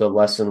receivers, the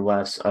less and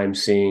less I'm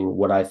seeing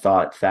what I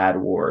thought Thad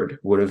Ward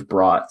would have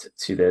brought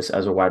to this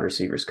as a wide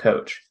receivers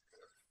coach.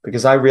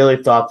 Because I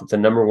really thought that the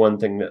number one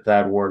thing that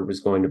Thad Ward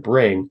was going to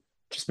bring,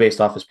 just based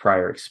off his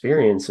prior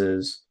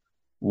experiences,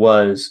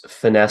 was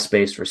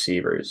finesse-based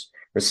receivers,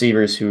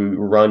 receivers who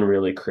run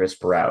really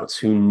crisp routes,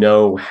 who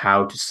know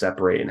how to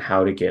separate and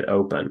how to get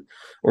open,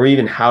 or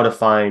even how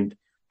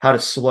to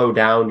slow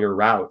down your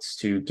routes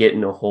to get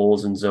into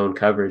holes and zone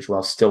coverage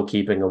while still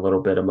keeping a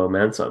little bit of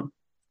momentum.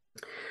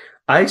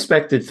 I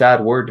expected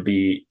Thad Ward to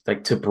be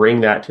like to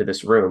bring that to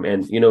this room.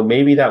 And,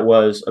 maybe that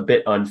was a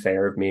bit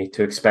unfair of me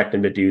to expect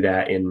him to do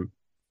that in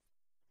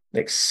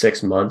like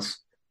 6 months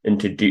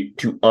and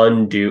to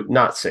undo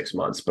not 6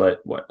 months, but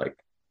what, like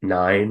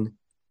 9,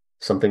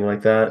 something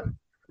like that.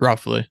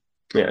 Roughly.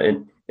 Yeah.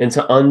 And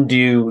to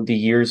undo the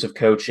years of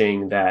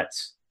coaching that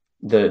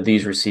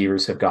these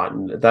receivers have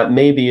gotten, that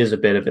maybe is a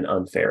bit of an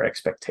unfair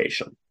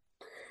expectation.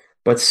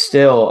 But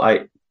still,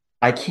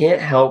 I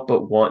can't help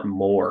but want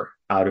more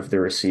out of the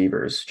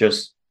receivers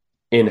just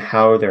in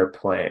how they're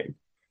playing.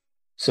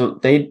 So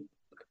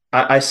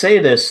I say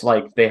this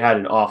like they had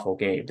an awful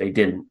game. They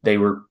didn't. They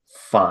were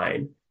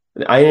fine.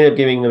 I ended up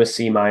giving them a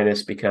C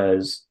minus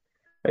because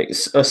like,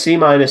 a C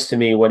minus to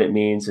me, what it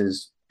means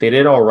is they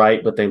did all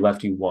right, but they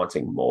left you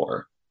wanting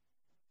more.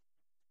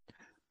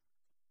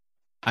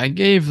 I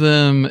gave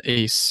them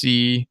a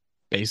C,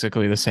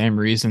 basically the same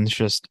reasons,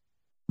 just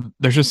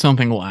there's just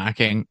something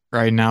lacking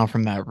right now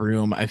from that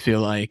room. I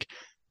feel like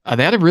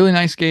they had a really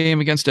nice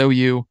game against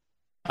OU,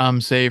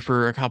 say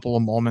for a couple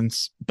of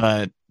moments,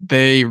 but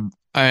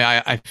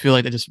I feel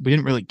like we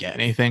didn't really get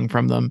anything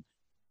from them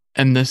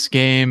in this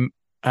game.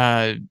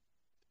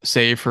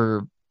 Say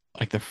for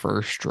like the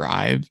first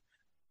drive.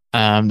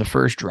 The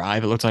first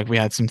drive, it looked like we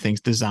had some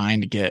things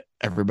designed to get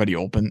everybody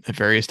open at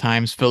various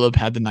times. Philip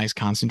had the nice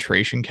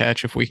concentration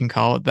catch, if we can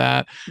call it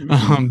that.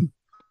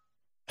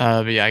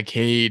 But yeah,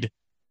 Cade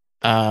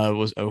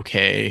was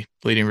okay,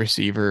 leading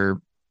receiver.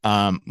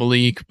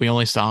 Malik, we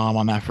only saw him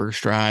on that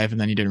first drive,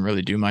 and then he didn't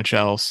really do much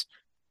else.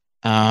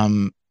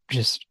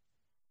 Just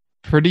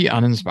pretty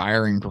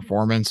uninspiring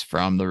performance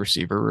from the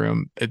receiver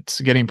room. It's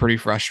getting pretty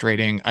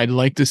frustrating. I'd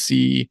like to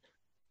see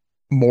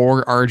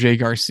more RJ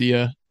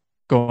Garcia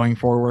going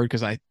forward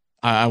because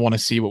I want to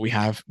see what we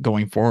have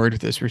going forward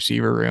with this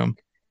receiver room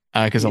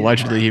because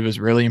allegedly he was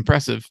really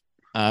impressive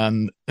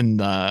in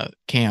the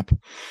camp.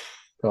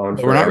 Going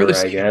forever, we're not really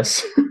seeing, I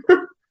guess.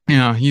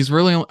 Yeah,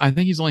 I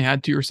think he's only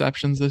had 2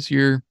 receptions this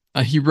year.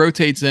 He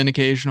rotates in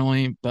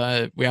occasionally,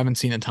 but we haven't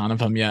seen a ton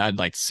of him yet. I'd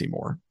like to see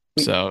more.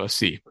 So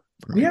C.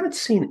 We haven't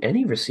seen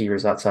any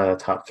receivers outside of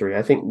the top 3.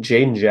 I think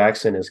Jaden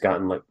Jackson has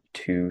gotten like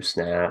 2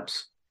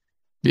 snaps.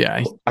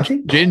 Yeah, I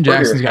think Jaden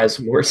Jackson has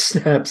more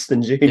snaps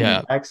than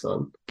Jaden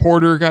Jackson.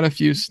 Porter got a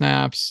few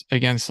snaps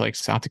against like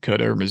South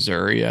Dakota or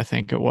Missouri, I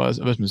think it was.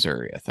 It was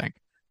Missouri, I think.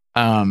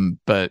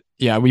 But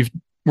yeah,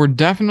 we're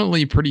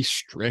definitely pretty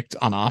strict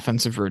on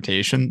offensive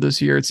rotation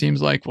this year. It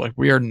seems like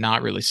we are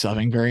not really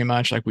subbing very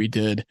much like we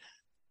did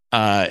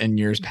in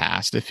years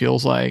past. It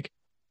feels like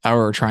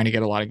we're trying to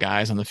get a lot of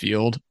guys on the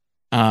field.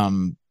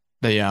 But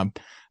yeah,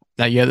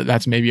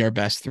 that's maybe our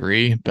best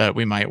 3, but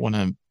we might want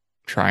to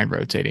try and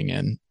rotating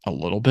in a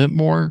little bit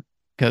more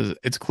because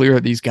it's clear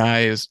that these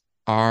guys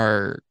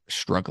are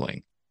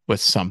struggling with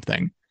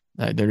something.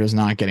 They're just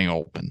not getting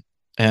open.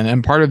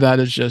 And part of that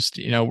is just,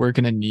 we're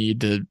going to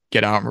need to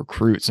get out and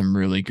recruit some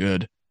really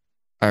good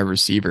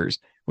receivers,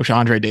 which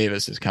Andre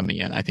Davis is coming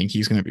in. I think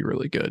he's going to be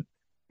really good.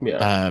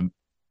 Yeah.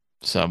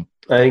 So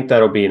I think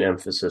that'll be an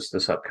emphasis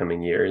this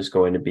upcoming year is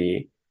going to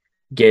be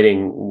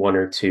getting 1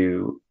 or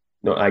 2,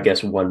 no, I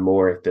guess 1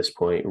 more at this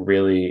point,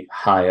 really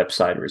high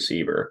upside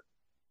receiver.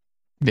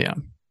 Yeah.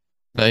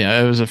 But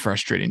yeah, it was a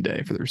frustrating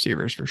day for the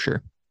receivers for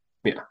sure.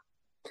 Yeah.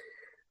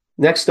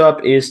 Next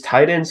up is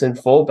tight ends and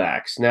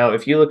fullbacks. Now,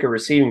 if you look at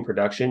receiving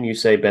production, you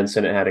say Ben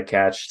Sinnott had a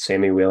catch,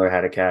 Sammy Wheeler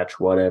had a catch,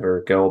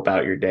 whatever, go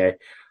about your day.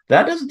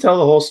 That doesn't tell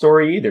the whole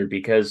story either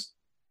because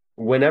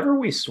whenever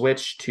we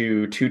switch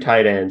to 2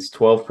 tight ends,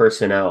 12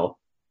 personnel,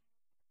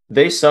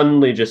 they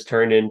suddenly just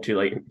turn into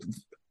like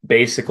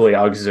basically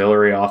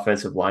auxiliary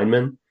offensive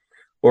linemen.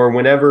 Or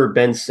whenever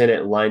Ben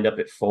Sinnott lined up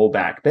at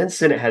fullback, Ben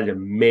Sinnott had an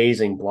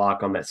amazing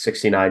block on that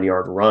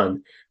 69-yard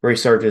run where he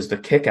served as the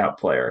kickout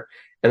player.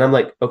 And I'm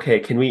like,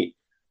 okay,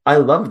 I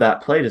love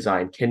that play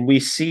design. Can we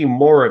see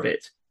more of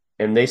it?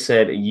 And they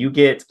said, you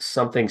get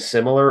something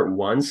similar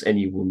once and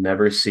you will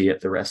never see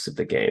it the rest of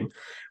the game,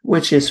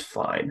 which is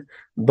fine.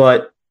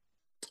 But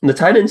the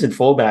tight ends and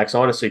fullbacks,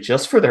 honestly,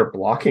 just for their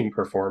blocking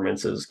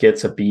performances,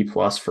 gets a B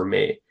plus for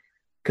me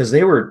because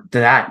they were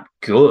that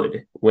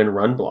good when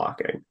run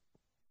blocking.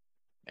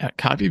 Yeah,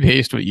 copy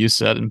paste what you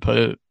said and put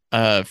it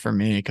for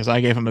me because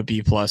I gave him a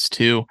B plus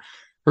too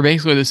for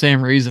basically the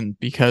same reason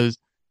because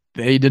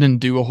they didn't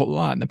do a whole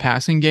lot in the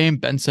passing game.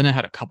 Ben Sinnott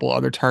had a couple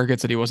other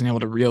targets that he wasn't able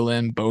to reel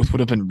in. Both would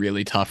have been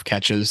really tough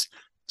catches,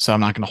 so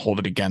I'm not going to hold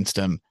it against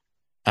him.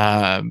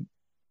 Um,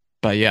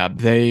 but yeah,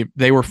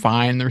 they were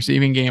fine in the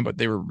receiving game, but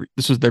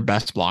this was their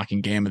best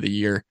blocking game of the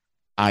year,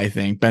 I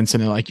think. Ben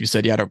Sinnott, like you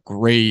said, he had a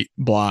great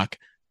block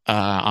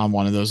on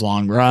one of those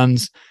long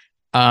runs.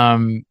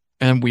 And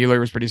Wheeler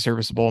was pretty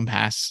serviceable in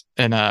pass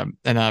and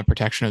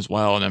protection as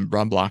well, and then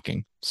run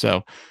blocking.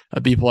 So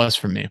a B plus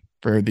for me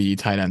for the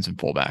tight ends and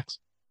fullbacks.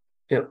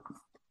 Yep.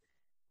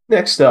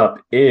 Next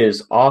up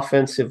is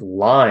offensive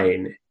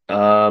line.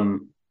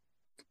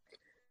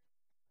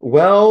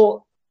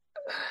 Well,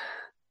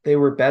 they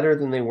were better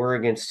than they were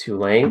against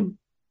Tulane.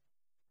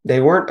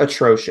 They weren't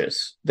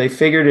atrocious. They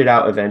figured it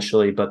out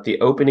eventually, but the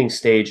opening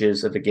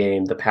stages of the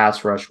game, the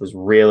pass rush was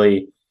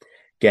really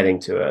getting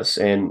to us.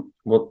 And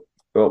well,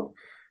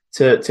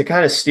 to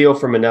kind of steal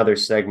from another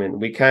segment,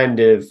 we kind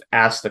of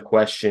asked the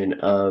question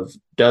of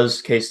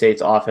does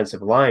K-State's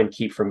offensive line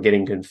keep from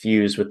getting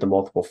confused with the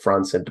multiple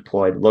fronts and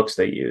deployed looks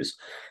they use?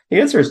 The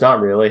answer is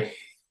not really.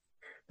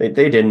 They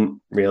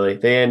didn't really.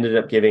 They ended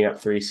up giving up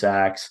 3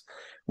 sacks.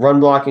 Run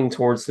blocking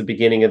towards the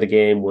beginning of the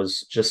game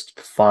was just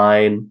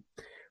fine.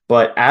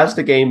 But as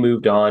the game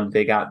moved on,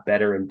 they got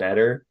better and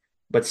better.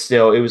 But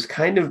still, it was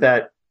kind of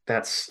that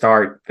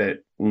start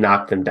that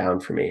knocked them down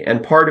for me.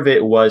 And part of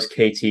it was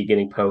KT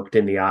getting poked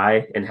in the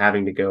eye and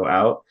having to go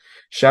out.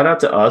 Shout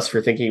out to us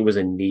for thinking it was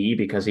a knee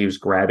because he was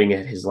grabbing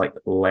at his like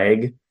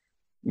leg.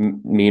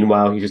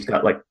 Meanwhile, he just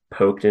got like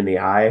poked in the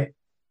eye.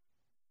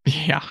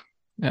 Yeah,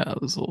 yeah,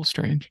 that was a little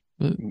strange.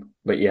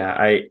 But yeah,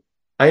 I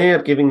ended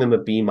up giving them a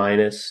B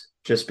minus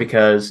just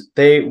because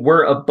they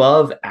were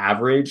above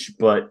average,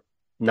 but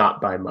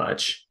not by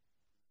much.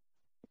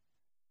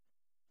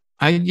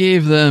 I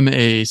gave them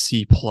a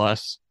C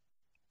plus.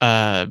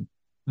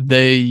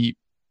 They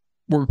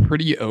were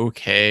pretty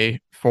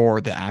okay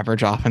for the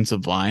average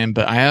offensive line,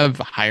 but I have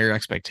higher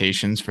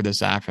expectations for this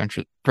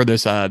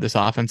this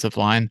offensive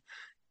line.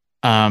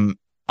 Um,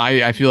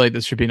 I feel like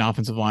this should be an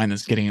offensive line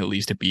that's getting at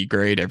least a B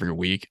grade every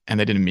week, and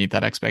they didn't meet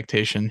that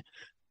expectation.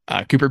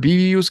 Cooper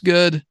Beebe was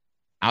good.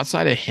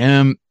 Outside of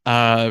him,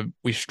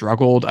 we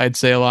struggled, I'd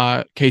say a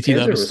lot. KT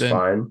Panzer was Leviston,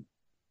 fine.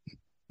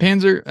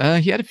 Panzer,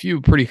 he had a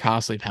few pretty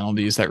costly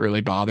penalties that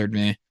really bothered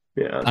me.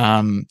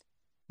 Yeah.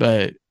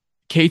 But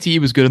KT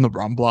was good in the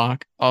run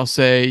block. I'll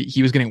say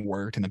he was getting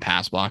worked in the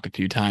pass block a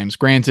few times.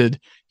 Granted,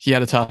 he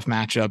had a tough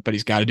matchup, but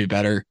he's got to do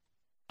better.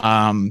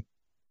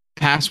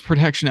 Pass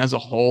protection as a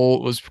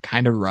whole was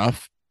kind of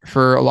rough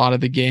for a lot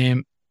of the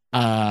game.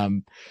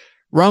 Run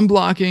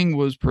blocking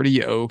was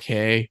pretty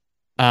okay.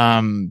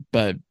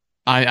 But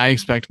I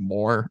expect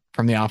more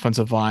from the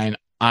offensive line.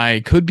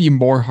 I could be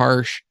more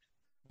harsh,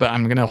 but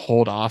I'm going to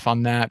hold off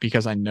on that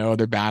because I know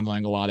they're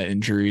battling a lot of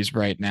injuries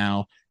right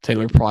now.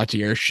 Taylor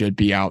Plotier should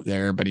be out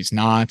there, but he's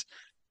not.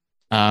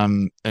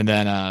 And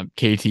then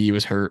KT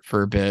was hurt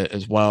for a bit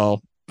as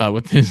well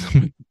with his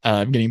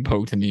getting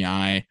poked in the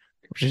eye,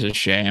 which is a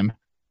shame.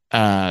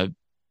 And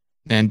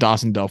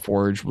Dawson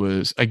Delforge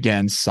was,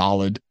 again,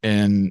 solid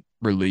in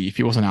relief.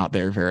 He wasn't out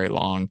there very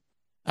long,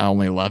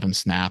 only 11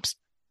 snaps.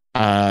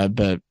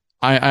 But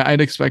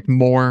I'd expect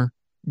more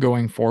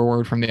going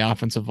forward from the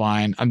offensive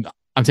line.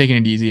 I'm taking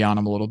it easy on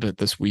him a little bit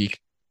this week,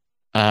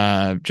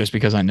 just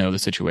because I know the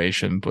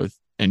situation with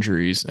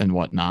injuries and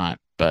whatnot.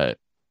 But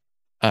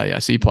yeah,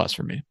 C plus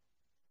for me.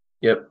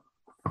 Yep.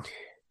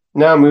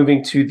 Now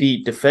moving to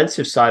the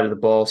defensive side of the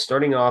ball,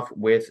 starting off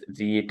with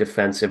the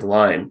defensive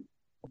line.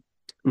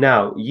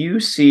 Now you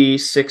see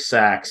 6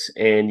 sacks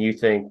and you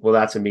think, well,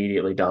 that's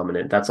immediately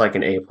dominant. That's like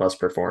an A plus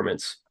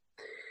performance.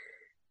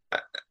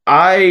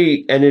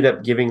 I ended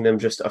up giving them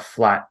just a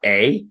flat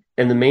A.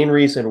 And the main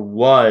reason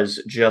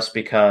was just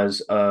because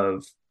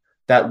of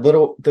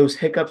those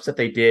hiccups that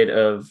they did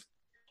of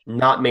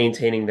not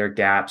maintaining their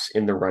gaps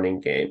in the running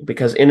game.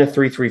 Because in a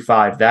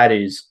 3-3-5, that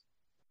is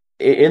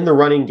in the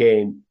running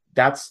game,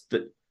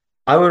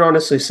 I would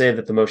honestly say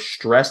that the most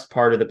stressed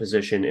part of the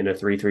position in a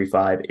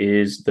 3-3-5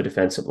 is the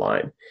defensive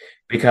line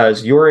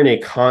because you're in a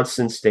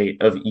constant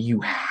state of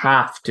you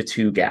have to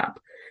two gap.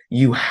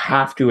 You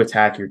have to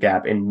attack your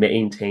gap and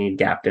maintain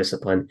gap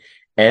discipline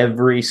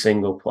every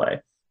single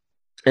play.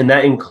 And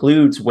that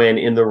includes when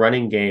in the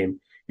running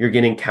game, you're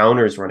getting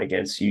counters run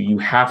against you. You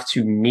have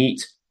to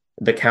meet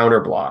the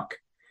counter block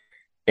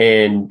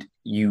and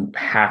you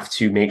have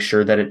to make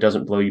sure that it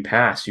doesn't blow you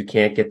past. You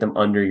can't get them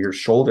under your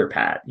shoulder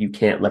pad. You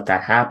can't let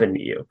that happen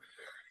to you.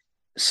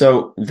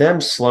 So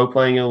them slow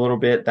playing a little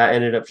bit, that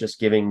ended up just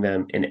giving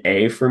them an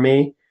A for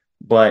me.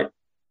 But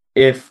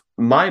if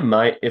my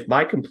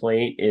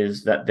complaint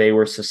is that they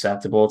were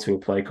susceptible to a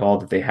play call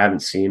that they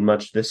haven't seen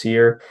much this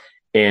year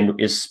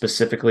and is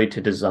specifically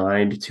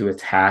designed to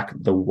attack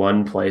the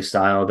one play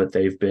style that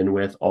they've been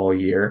with all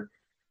year,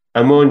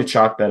 I'm willing to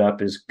chalk that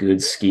up as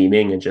good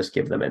scheming and just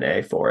give them an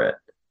A for it.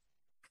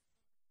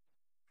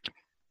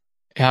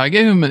 Yeah, I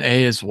gave him an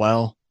A as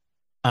well.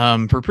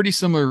 For pretty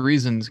similar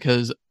reasons,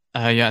 because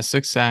yeah,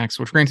 6 sacks,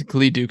 which granted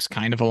Khalid Duke's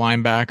kind of a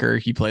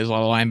linebacker. He plays a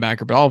lot of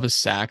linebacker, but all of his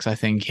sacks, I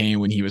think, came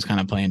when he was kind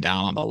of playing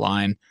down on the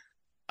line.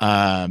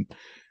 Um,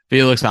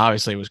 Felix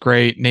obviously was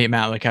great. Nate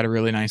Matlick had a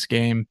really nice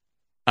game.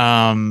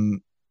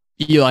 Um,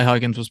 Eli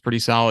Huggins was pretty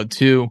solid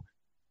too.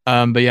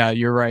 But yeah,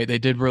 you're right. They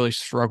did really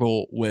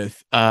struggle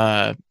with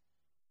uh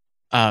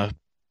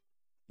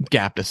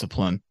gap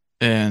discipline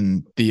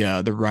in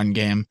the run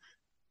game.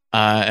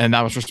 And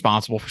that was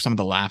responsible for some of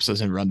the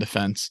lapses in run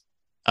defense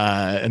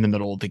in the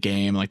middle of the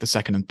game, like the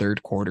second and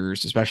third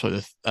quarters,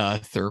 especially the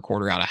third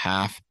quarter out of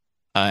half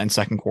and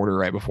second quarter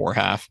right before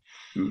half.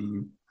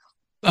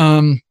 Mm-hmm.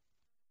 Um,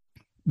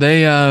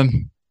 they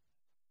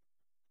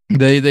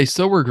they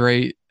still were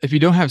great. If you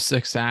don't have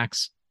 6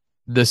 sacks,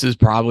 this is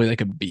probably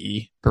like a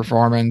B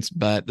performance,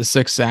 but the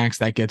 6 sacks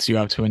that gets you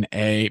up to an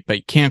A, but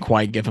you can't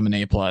quite give him an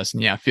A plus.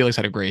 And yeah, Felix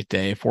had a great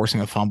day,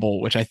 forcing a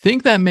fumble, which I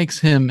think that makes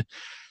him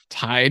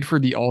tied for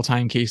the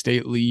all-time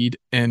K-State lead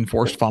in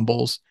forced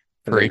fumbles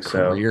I for a think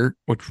so. career,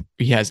 which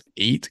he has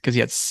 8 because he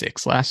had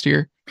 6 last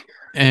year,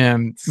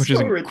 and which is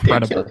So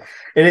ridiculous. incredible.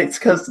 And it's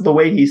because the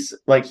way he's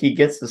like he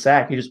gets the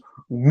sack, he just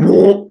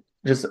whoop,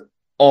 just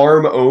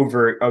arm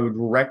over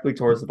directly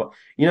towards the ball.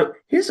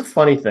 Here's a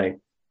funny thing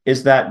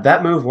is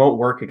that move won't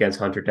work against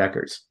Hunter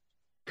Deckers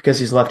because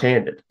he's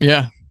left-handed.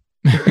 Yeah,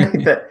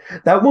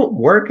 that won't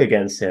work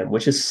against him,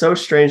 which is so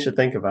strange to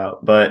think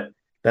about. But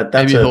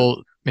that's a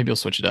maybe he'll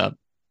switch it up.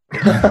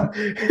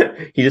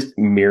 he just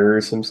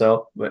mirrors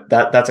himself. But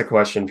that's a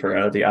question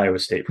for the Iowa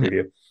State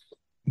preview.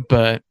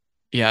 But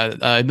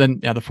yeah, then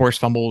yeah, the forced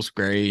fumble was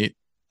great.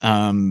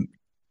 And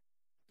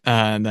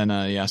then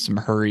yeah,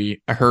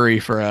 a hurry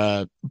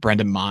for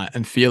Brendan Mott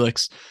and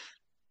Felix.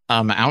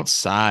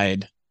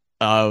 Outside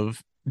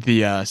of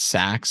the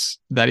sacks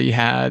that he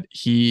had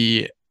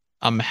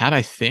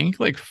I think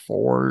like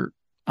 4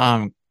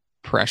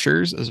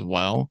 pressures as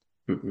well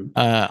Mm-hmm.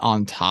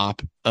 on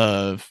top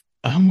of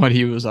what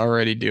he was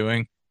already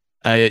doing.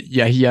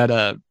 Yeah, he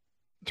had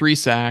 3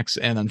 sacks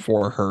and then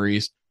 4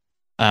 hurries.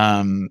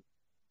 And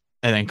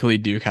then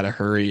Khalid Duke had a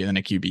hurry and then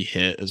a QB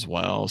hit as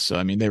well. So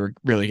I mean, they were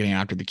really getting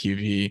after the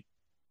QB.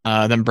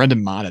 Then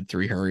Brendan Mott had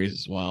 3 hurries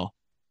as well.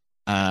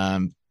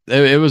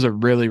 It was a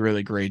really,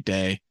 really great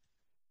day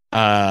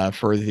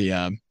for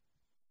the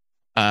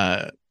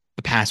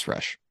pass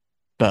rush.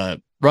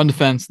 But run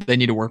defense, they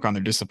need to work on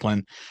their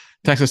discipline.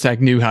 Texas Tech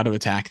knew how to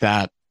attack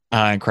that,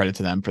 and credit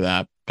to them for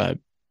that. But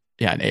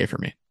yeah, an A for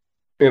me.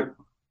 Yep.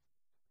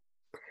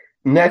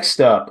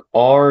 Next up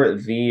are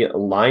the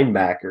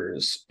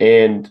linebackers.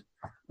 And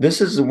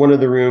this is one of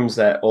the rooms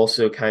that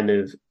also kind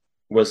of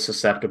was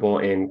susceptible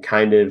and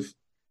kind of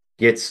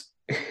gets,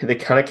 they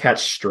kind of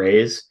catch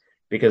strays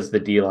because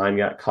the D line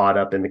got caught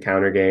up in the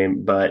counter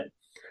game. But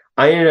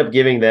I ended up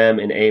giving them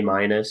an A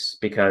minus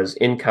because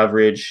in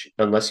coverage,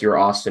 unless you're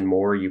Austin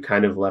Moore, you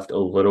kind of left a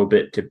little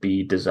bit to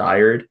be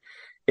desired,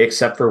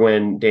 except for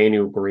when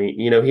Daniel Green,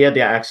 he had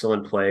the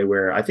excellent play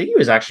where I think he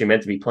was actually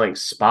meant to be playing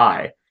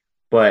spy,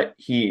 but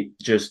he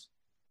just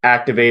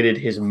activated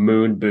his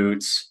moon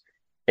boots.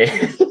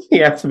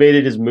 He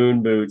activated his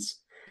moon boots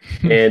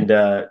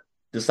and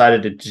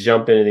decided to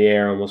jump into the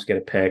air, almost get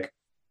a pick.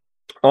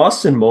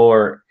 Austin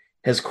Moore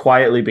has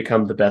quietly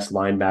become the best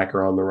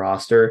linebacker on the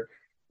roster,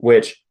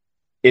 which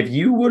if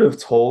you would have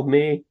told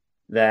me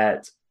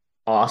that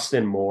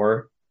Austin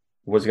Moore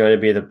was going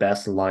to be the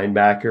best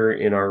linebacker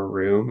in our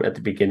room at the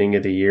beginning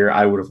of the year,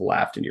 I would have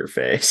laughed in your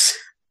face.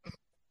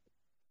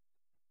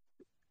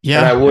 Yeah.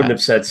 And I wouldn't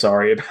have said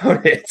sorry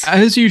about it.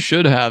 As you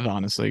should have,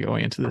 honestly,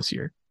 going into this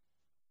year.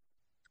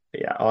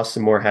 Yeah,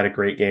 Austin Moore had a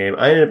great game.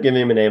 I ended up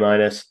giving him an A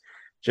minus.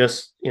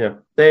 Just,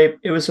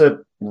 it was a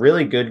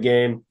really good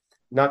game.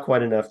 Not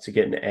quite enough to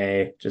get an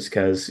A, just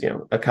because,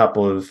 a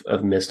couple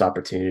of missed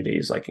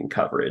opportunities like in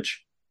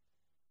coverage.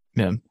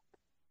 Yeah.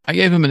 I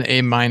gave him an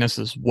A minus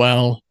as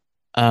well.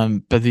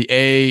 But the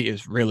A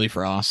is really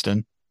for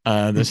Austin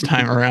this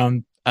time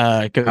around.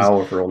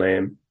 Powerful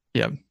name.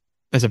 Yeah.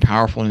 It's a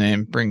powerful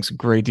name, brings a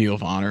great deal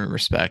of honor and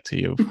respect to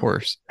you, of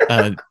course.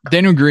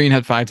 Daniel Green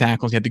had 5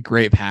 tackles. He had the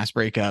great pass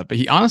breakup, but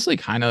he honestly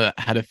kind of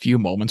had a few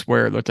moments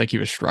where it looked like he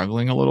was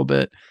struggling a little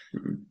bit.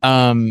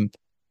 I'm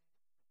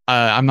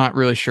not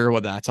really sure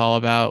what that's all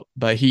about,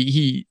 but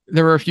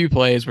there were a few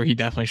plays where he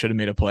definitely should have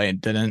made a play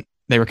and didn't.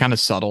 They were kind of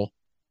subtle.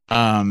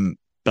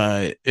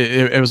 But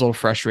it was a little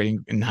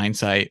frustrating in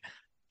hindsight.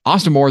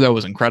 Austin Moore, though,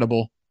 was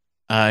incredible.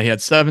 He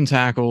had 7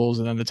 tackles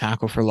and then the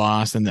tackle for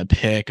loss and the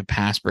pick, a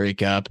pass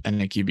breakup,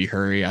 and a QB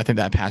hurry. I think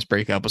that pass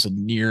breakup was a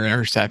near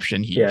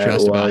interception. He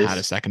just about had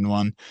a second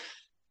one.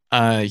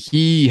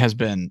 He has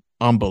been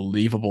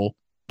unbelievable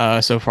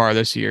so far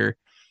this year.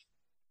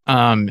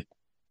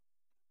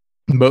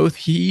 Both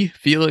he,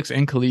 Felix,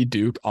 and Khalid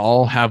Duke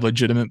all have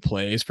legitimate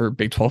plays for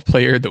Big 12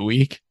 Player of the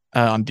Week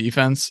on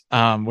defense,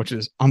 which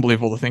is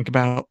unbelievable to think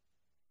about.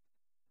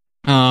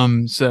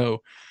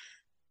 So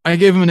I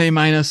gave him an A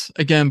minus.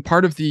 Again,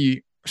 part of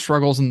the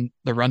struggles in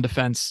the run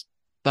defense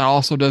that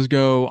also does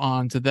go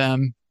on to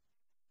them.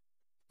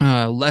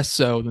 Less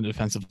so than the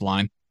defensive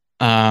line.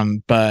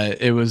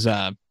 But it was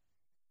a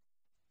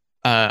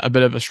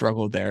bit of a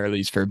struggle there, at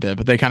least for a bit,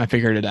 but they kind of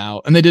figured it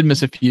out. And they did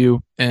miss a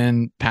few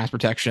in pass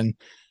protection.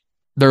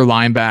 They're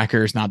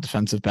linebackers, not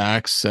defensive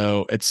backs.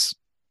 So it's,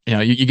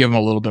 you give them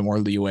a little bit more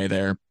leeway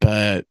there,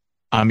 but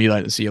you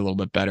like to see a little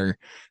bit better.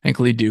 I think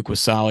Lee Duke was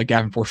solid.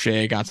 Gavin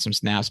Forche got some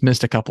snaps,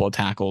 missed a couple of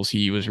tackles.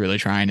 He was really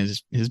trying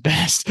his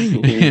best. He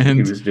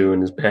was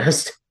doing his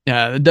best.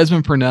 Yeah,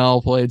 Desmond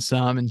Purnell played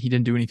some, and he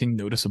didn't do anything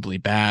noticeably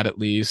bad, at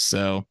least.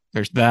 So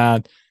there's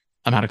that.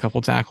 Had a couple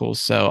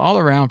tackles. So all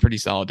around, pretty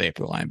solid day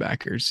for the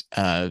linebackers,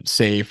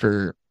 save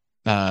for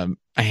a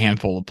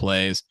handful of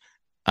plays.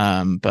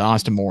 But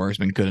Austin Moore has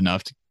been good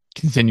enough to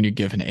continue to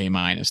give an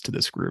A- to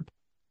this group.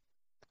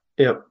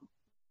 Yep.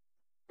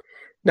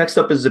 Next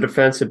up is the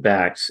defensive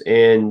backs.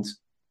 And,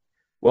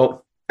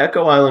 well,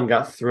 Echo Island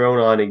got thrown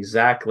on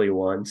exactly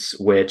once,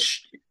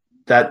 which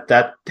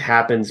that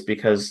happens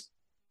because,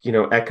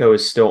 Echo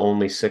is still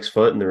only 6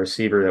 foot, and the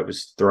receiver that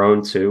was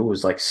thrown to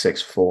was like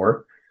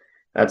 6'4".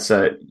 That's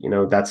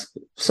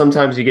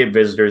sometimes you get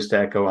visitors to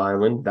Echo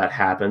Island. That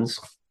happens.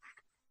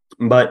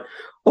 But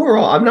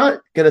overall, I'm not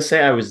going to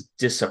say I was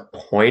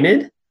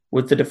disappointed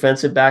with the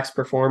defensive backs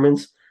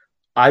performance.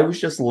 I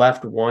was just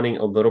left wanting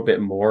a little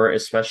bit more,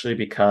 especially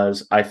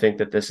because I think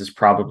that this is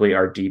probably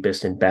our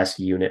deepest and best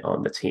unit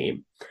on the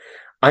team.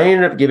 I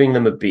ended up giving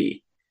them a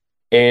B.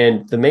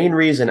 And the main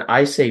reason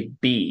I say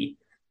B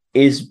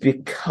is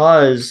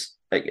because,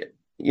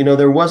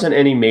 there wasn't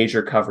any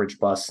major coverage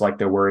busts like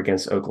there were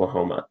against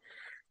Oklahoma.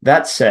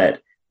 That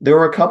said, there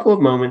were a couple of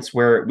moments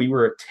where we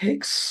were a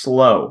tick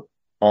slow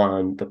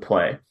on the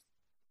play.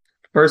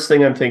 First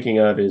thing I'm thinking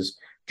of is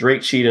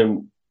Drake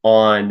Cheatham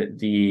on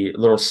the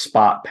little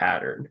spot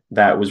pattern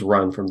that was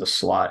run from the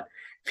slot.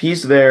 If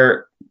he's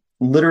there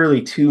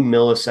literally 2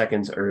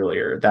 milliseconds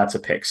earlier, that's a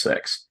pick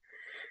six.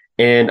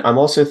 And I'm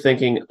also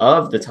thinking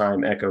of the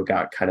time Echo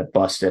got kind of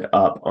busted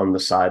up on the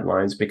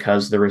sidelines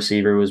because the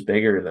receiver was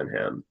bigger than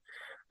him.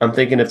 I'm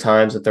thinking of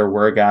times that there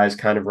were guys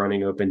kind of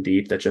running open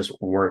deep that just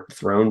weren't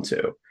thrown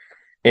to.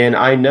 And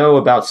I know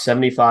about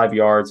 75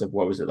 yards of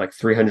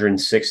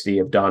 360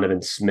 of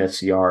Donovan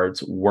Smith's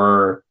yards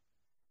were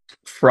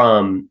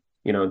from,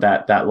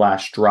 that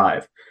last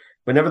drive.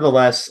 But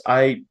nevertheless,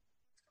 it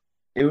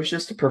was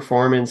just a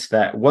performance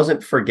that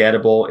wasn't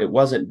forgettable. It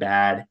wasn't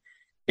bad.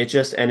 It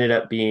just ended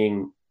up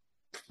being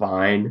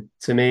fine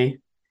to me.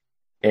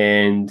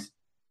 And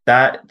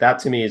that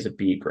to me is a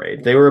B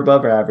grade. They were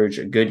above average,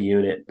 a good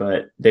unit,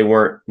 but they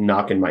weren't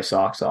knocking my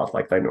socks off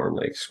like I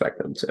normally expect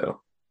them to.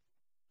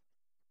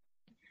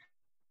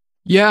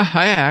 Yeah,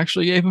 I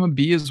actually gave him a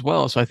B as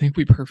well. So I think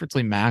we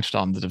perfectly matched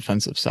on the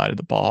defensive side of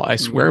the ball. I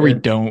swear we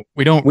don't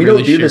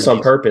really do this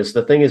on purpose.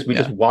 The thing is we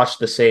just watch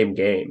the same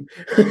game.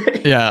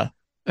 Yeah.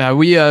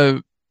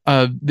 The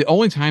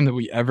only time that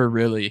we ever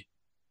really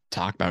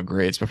talk about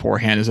grades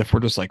beforehand is if we're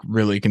just like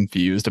really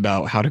confused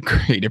about how to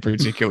grade a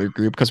particular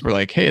group, because we're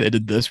like, hey, they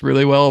did this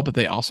really well, but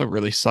they also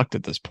really sucked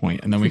at this point,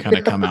 and then we kind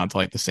of come out to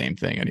like the same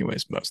thing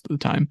anyways most of the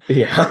time.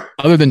 Yeah,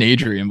 other than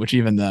Adrian, which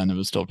even then it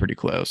was still pretty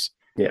close.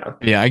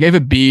 Yeah, I gave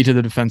a B to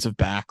the defensive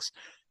backs.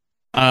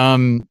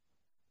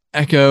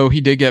 Echo,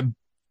 he did get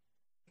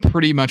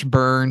pretty much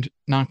burned,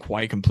 not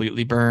quite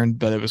completely burned,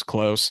 but it was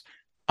close.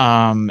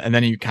 And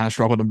then he kind of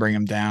struggled to bring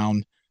him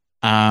down.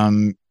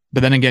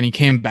 But then again, he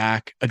came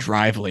back a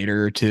drive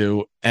later or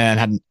two and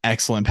had an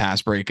excellent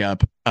pass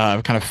breakup,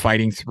 kind of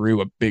fighting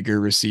through a bigger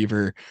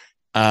receiver.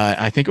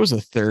 I think it was a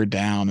 3rd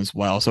down as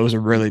well. So it was a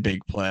really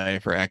big play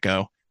for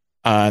Echo.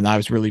 And I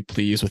was really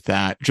pleased with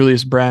that.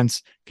 Julius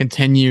Brents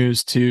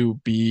continues to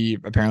be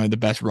apparently the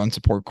best run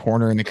support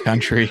corner in the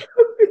country.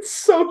 It's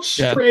so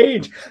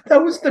strange. Yeah.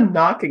 That was the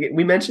knock.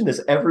 We mention this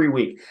every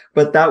week,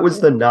 but that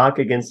was the knock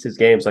against his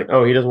games. Like,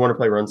 oh, he doesn't want to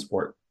play run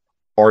support.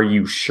 Are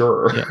you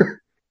sure? Yeah.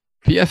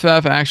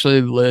 PFF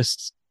actually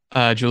lists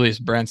Julius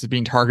Brents as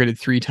being targeted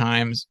 3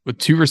 times with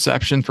 2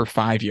 receptions for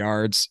 5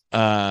 yards.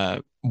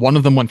 One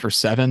of them went for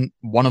 7.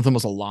 One of them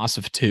was a loss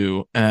of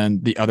 2,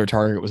 and the other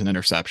target was an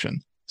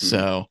interception. Mm-hmm.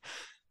 So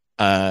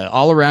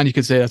all around, you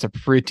could say that's a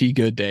pretty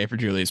good day for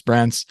Julius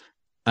Brents,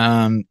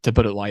 to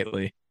put it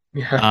lightly.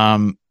 Yeah.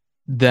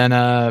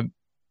 Then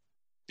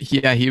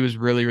he was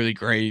really, really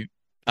great.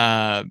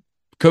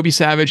 Kobe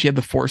Savage, he had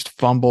the forced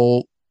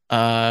fumble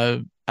at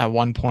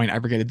one point. I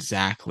forget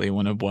exactly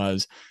when it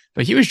was,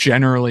 but he was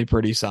generally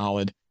pretty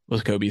solid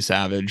with Kobe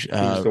Savage. He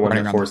was the one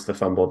that forced the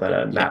fumble that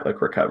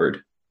Matlick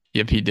recovered.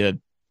 Yep, he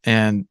did.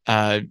 And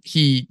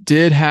he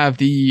did have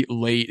the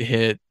late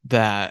hit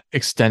that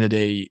extended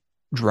a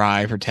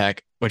drive for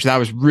Tech, which that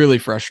was really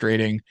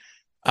frustrating.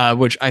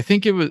 Which I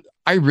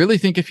really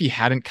think if he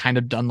hadn't kind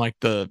of done like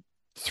the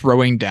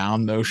throwing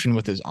down motion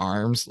with his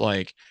arms,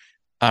 like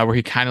where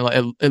he kind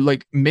of it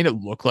like made it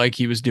look like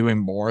he was doing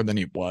more than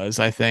he was.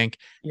 I think.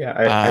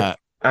 Yeah,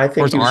 I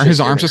think his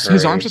arms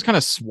just kind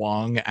of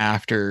swung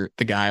after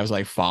the guy was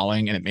like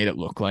falling, and it made it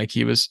look like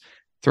he was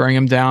throwing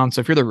him down.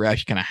 So if you're the ref,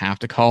 you kind of have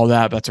to call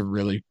that.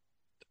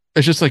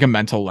 It's just like a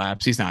mental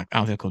lapse. I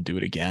don't think he'll do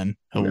it again.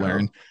 He'll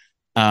learn.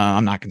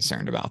 I'm not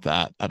concerned about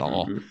that at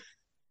all.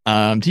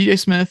 Hmm. TJ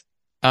Smith,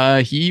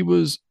 he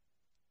was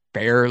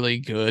fairly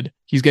good.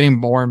 He's getting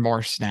more and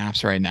more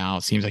snaps right now.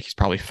 It seems like he's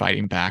probably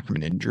fighting back from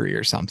an injury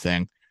or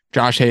something.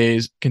 Josh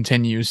Hayes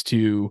continues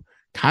to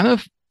kind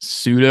of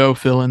pseudo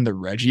fill in the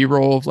Reggie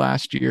role of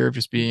last year of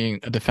just being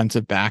a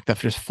defensive back that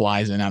just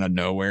flies in out of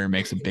nowhere and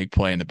makes a big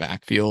play in the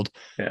backfield.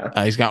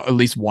 Yeah. He's got at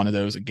least one of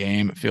those a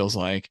game, it feels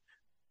like.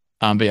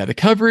 But yeah, the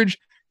coverage,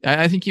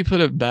 I think you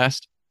put it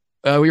best.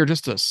 We were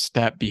just a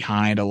step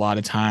behind a lot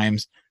of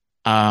times.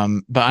 But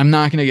I'm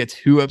not going to get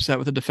too upset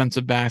with the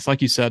defensive backs.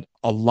 Like you said,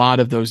 a lot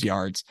of those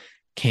yards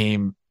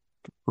came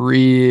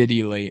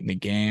pretty late in the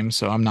game,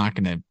 so I'm not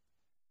going to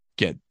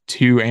get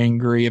too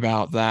angry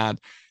about that.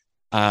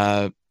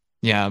 Uh,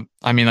 yeah,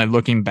 I mean, like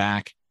looking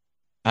back,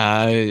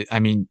 I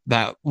mean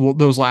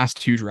those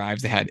last two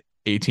drives they had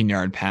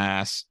 18-yard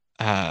pass,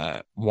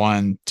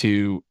 1,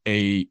 2,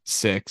 8,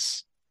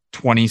 6,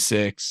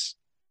 26,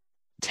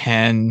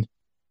 10,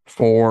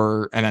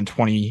 4, and then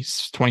 20,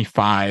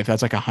 25.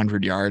 That's like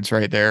 100 yards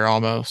right there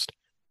almost.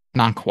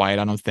 Not quite.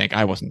 I don't think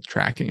I wasn't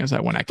tracking as I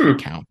when I can Hmm.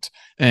 count.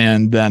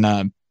 And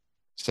then,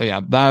 so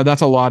yeah,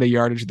 that's a lot of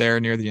yardage there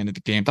near the end of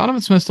the game.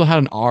 Donovan Smith still had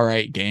an all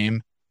right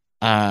game.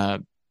 Uh,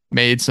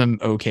 Made some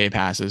okay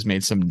passes,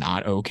 made some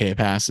not okay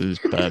passes,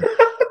 but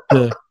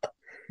the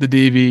the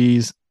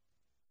DBs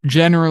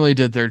generally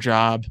did their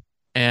job,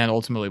 and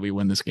ultimately we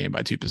win this game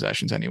by 2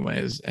 possessions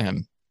anyways,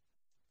 and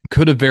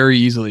could have very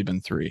easily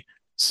been 3.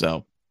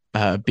 So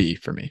B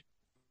for me.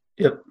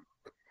 Yep.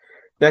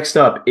 Next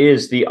up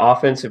is the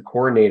offensive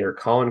coordinator,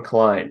 Colin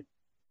Klein.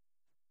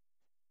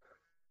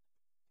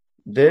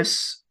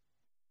 This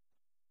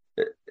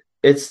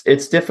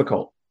it's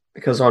difficult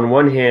because on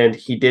one hand,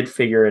 he did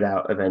figure it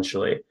out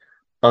eventually.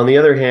 On the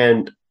other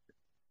hand,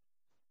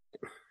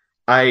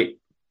 I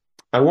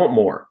I want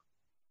more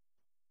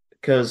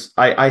because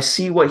I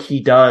see what he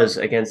does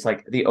against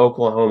like the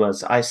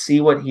Oklahomas. I see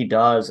what he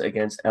does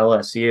against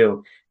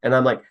LSU, and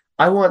I'm like,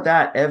 I want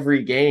that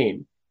every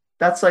game.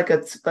 That's like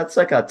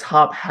a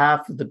top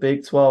half of the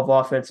Big 12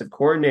 offensive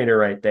coordinator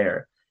right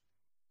there.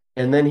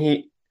 And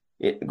then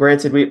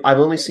granted, I've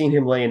only seen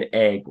him lay an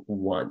egg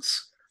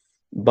once,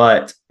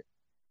 but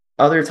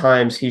other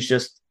times he's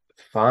just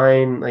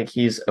fine. Like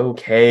he's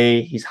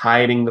okay. He's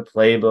hiding the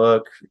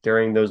playbook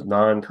during those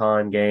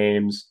non-con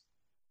games,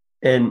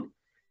 and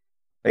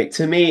like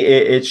to me,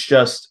 it's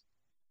just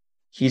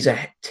he's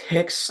a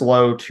tick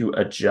slow to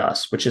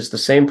adjust, which is the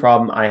same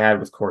problem I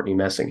had with Courtney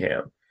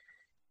Messingham,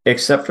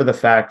 except for the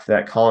fact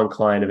that Colin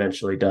Klein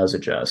eventually does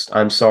adjust.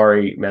 I'm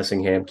sorry,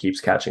 Messingham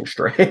keeps catching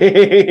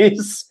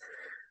strays,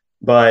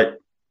 but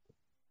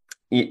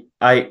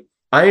I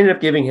I ended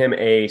up giving him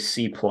a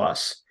C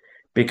plus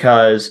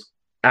because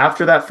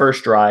after that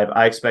first drive,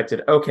 I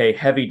expected okay,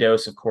 heavy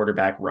dose of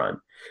quarterback run.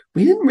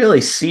 We didn't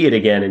really see it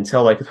again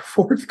until like the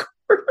fourth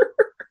quarter.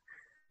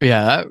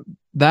 Yeah,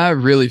 that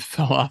really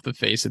fell off the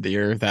face of the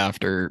earth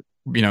after,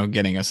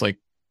 getting us like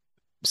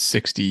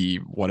 60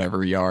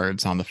 whatever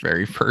yards on the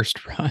very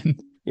first run.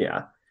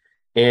 Yeah,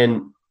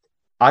 and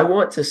I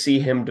want to see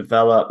him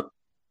develop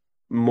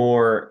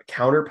more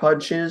counter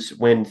punches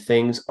when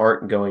things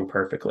aren't going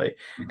perfectly.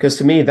 Because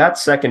to me, that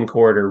second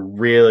quarter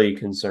really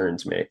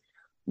concerns me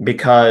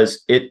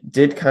because it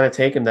did kind of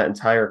take him that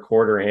entire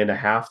quarter and a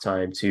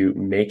halftime to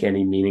make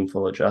any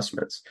meaningful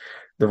adjustments.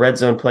 The red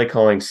zone play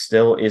calling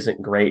still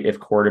isn't great if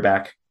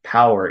quarterback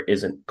power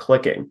isn't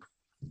clicking.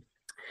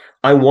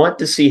 I want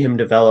to see him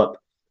develop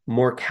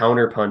more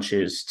counter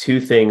punches to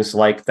things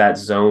like that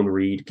zone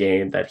read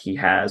game that he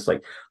has,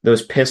 like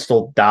those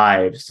pistol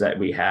dives that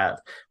we have.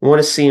 I want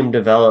to see him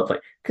develop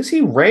like because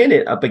he ran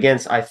it up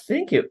against, I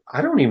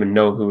don't even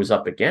know who was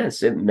up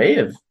against. It may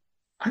have,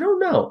 I don't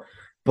know.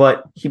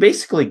 But he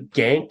basically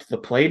ganked the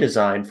play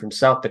design from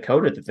South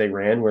Dakota that they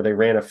ran, where they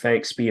ran a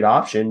fake speed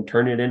option,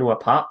 turned it into a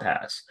pop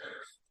pass.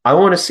 I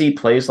want to see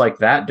plays like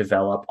that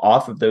develop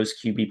off of those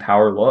QB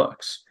power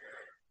looks.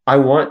 I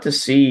want to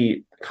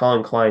see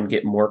Colin Klein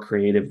get more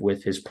creative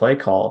with his play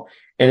call.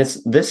 And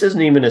this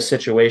isn't even a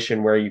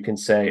situation where you can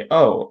say,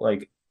 oh,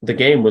 like the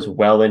game was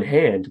well in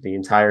hand the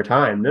entire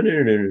time. No, no,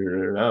 no, no, no, no,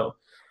 no. No.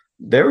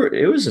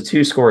 It was a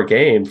two-score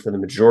game for the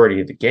majority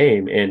of the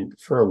game, and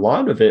for a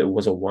lot of it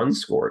was a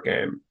one-score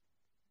game.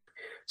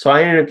 So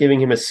I ended up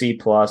giving him a C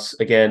plus,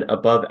 again,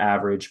 above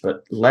average,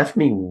 but left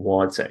me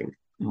wanting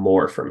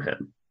more from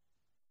him.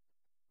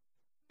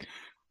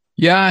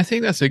 Yeah, I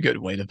think that's a good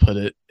way to put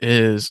it,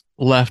 is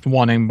left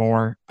wanting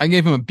more. I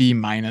gave him a B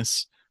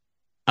minus.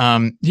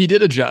 He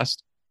did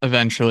adjust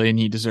eventually, and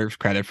he deserves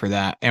credit for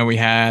that. And we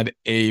had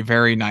a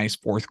very nice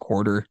fourth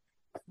quarter.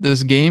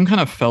 This game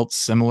kind of felt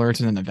similar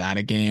to the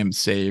Nevada game,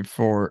 save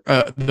for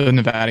the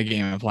Nevada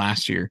game of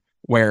last year,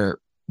 where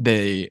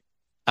they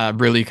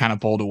really kind of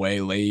pulled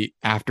away late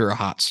after a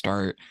hot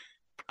start.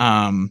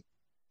 Um,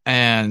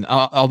 and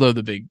although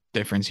the big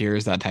difference here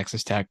is that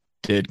Texas Tech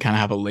did kind of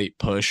have a late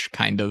push,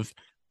 kind of.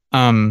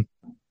 Um,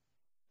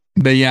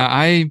 but yeah,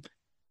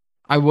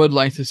 I would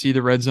like to see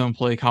the red zone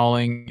play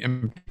calling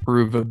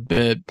improve a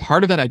bit.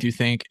 Part of that I do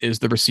think is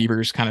the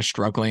receivers kind of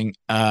struggling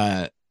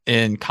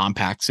in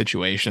compact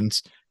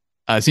situations.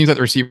 It seems like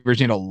the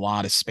receivers need a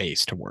lot of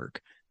space to work,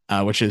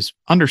 which is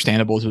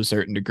understandable to a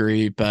certain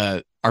degree,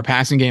 but our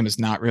passing game is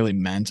not really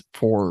meant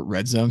for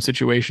red zone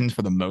situations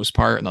for the most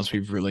part, unless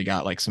we've really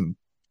got like some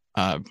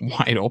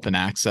wide open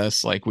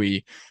access like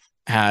we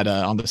had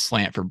on the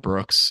slant for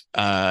Brooks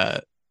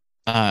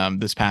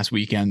this past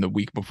weekend, the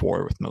week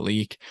before with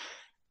Malik.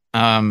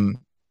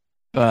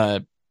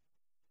 But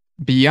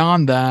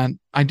beyond that,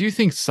 I do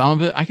think some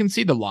of it, I can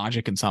see the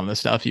logic in some of the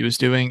stuff he was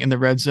doing in the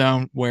red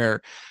zone,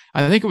 where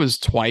I think it was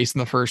twice in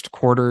the first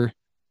quarter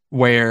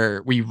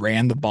where we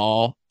ran the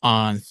ball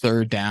on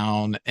third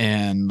down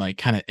and like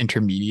kind of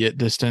intermediate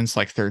distance,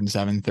 like 3rd and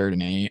 7, 3rd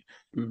and 8.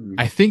 Mm-hmm.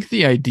 I think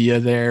the idea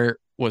there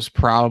was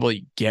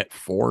probably get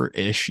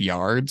 4-ish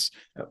yards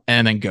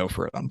and then go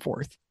for it on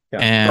 4th. Yeah,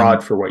 and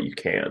prod for what you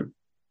can.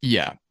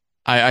 Yeah.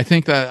 I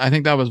think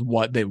that was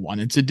what they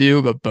wanted to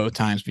do, but both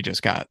times we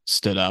just got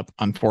stood up,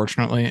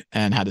 unfortunately,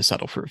 and had to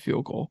settle for a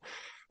field goal,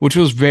 which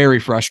was very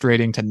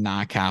frustrating to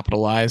not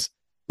capitalize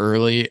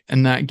early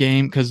in that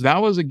game, because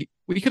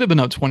we could have been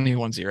up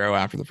 21-0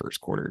 after the first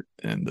quarter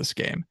in this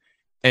game,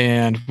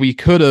 and we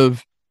could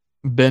have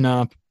been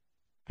up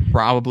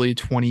probably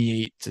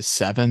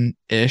 28-7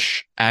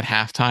 ish at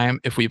halftime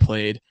if we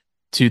played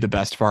to the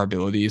best of our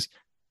abilities.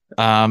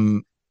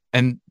 And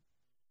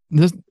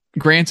this,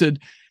 granted,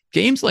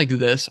 games like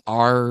this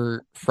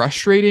are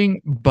frustrating,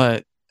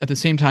 but at the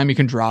same time, you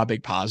can draw a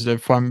big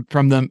positive from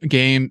them.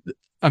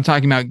 I'm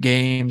talking about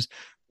games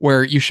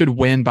where you should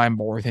win by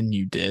more than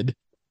you did.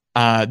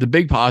 The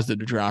big positive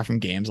to draw from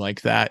games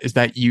like that is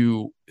that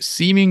you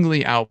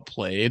seemingly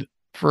outplayed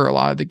for a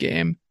lot of the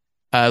game,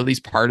 at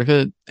least part of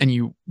it, and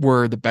you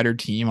were the better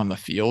team on the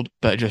field,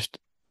 but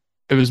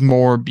it was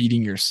more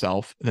beating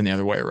yourself than the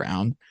other way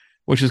around,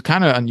 which is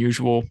kind of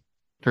unusual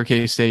for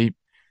K-State,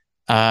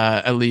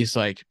 at least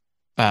like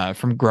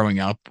from growing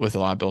up with a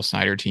lot of Bill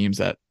Snyder teams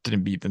that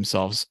didn't beat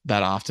themselves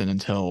that often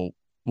until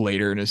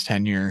later in his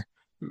tenure.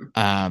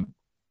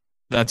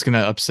 That's going to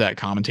upset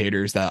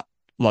commentators that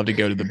love to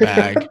go to the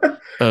bag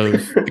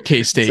of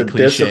K-State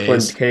cliches.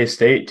 Disciplined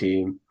K-State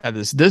team.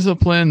 This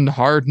disciplined,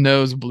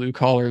 hard-nosed,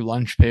 blue-collar,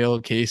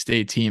 lunch-pail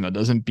K-State team that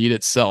doesn't beat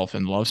itself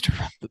and loves to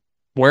run.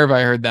 Where have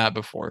I heard that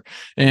before?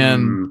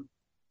 And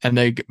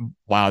they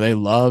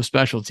love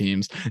special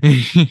teams.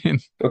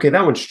 Okay,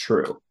 that one's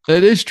true.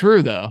 It is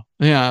true though.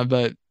 Yeah,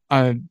 but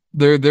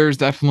there's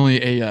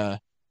definitely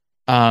a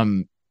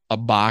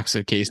box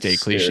of K-State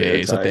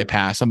cliches that they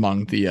pass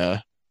among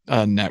the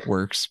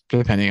networks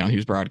depending on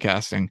who's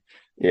broadcasting.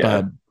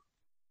 Yeah.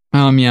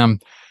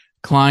 But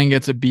Klein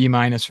gets a B-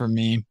 from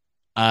me.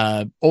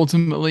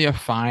 Ultimately a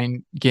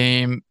fine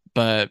game,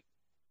 but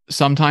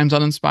sometimes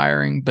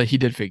uninspiring, but he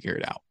did figure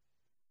it out.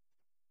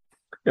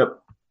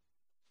 Yep.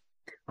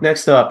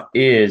 Next up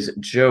is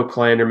Joe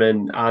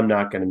Klanderman. I'm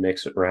not going to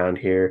mix it around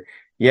here.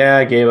 Yeah,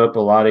 I gave up a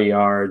lot of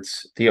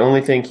yards. The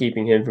only thing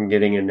keeping him from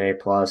getting an A+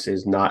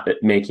 is not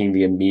making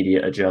the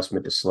immediate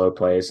adjustment to slow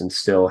plays and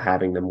still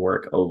having them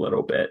work a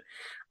little bit.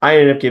 I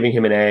ended up giving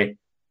him an A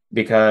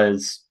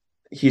because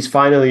he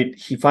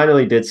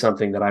finally did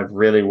something that I've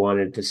really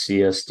wanted to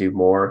see us do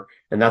more,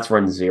 and that's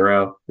run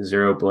zero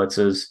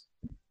blitzes.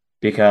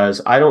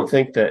 Because I don't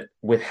think that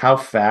with how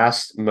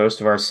fast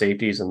most of our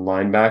safeties and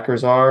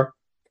linebackers are,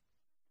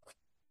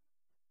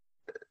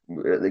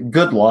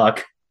 good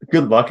luck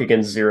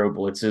against zero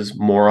blitzes,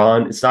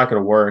 moron. It's not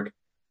going to work.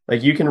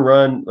 You can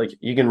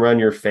run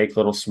your fake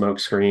little smoke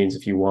screens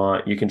if you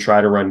want. You can try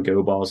to run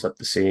go balls up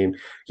the seam.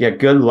 Yeah,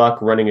 good luck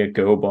running a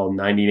go ball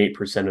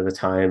 98% of the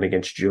time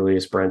against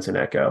Julius Brents and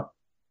Echo.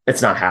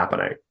 It's not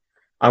happening.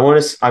 I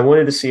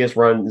wanted to see us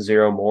run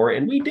zero more,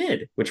 and we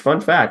did. Which,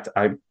 fun fact,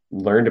 I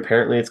learned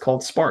apparently it's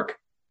called Spark.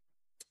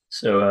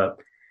 So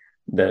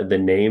the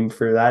name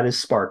for that is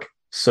Spark.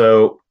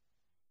 So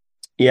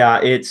yeah,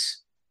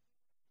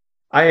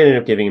 I ended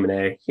up giving him an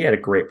A. He had a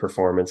great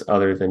performance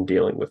other than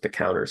dealing with the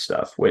counter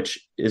stuff,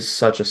 which is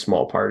such a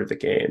small part of the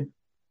game.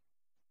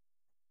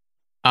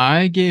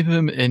 I gave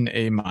him an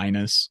A-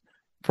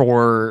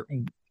 for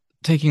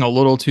taking a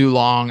little too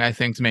long, I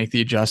think, to make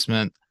the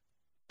adjustment.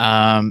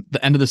 The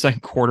end of the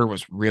second quarter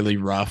was really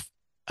rough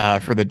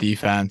for the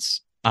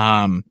defense.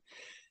 And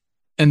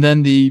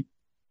then the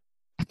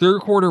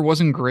third quarter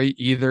wasn't great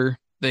either.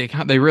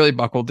 They really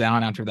buckled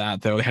down after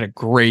that, though. They had a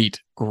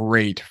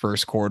great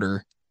first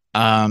quarter.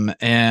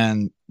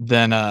 And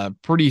then a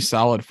pretty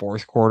solid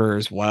fourth quarter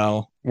as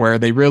well, where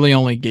they really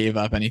only gave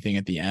up anything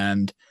at the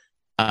end.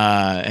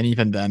 And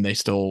even then they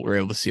still were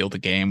able to seal the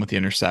game with the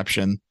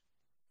interception.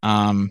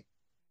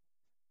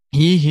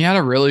 He had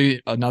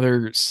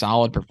another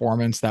solid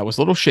performance that was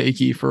a little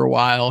shaky for a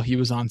while. He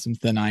was on some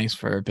thin ice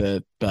for a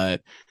bit,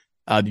 but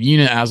the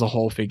unit as a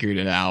whole figured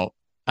it out.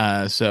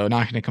 So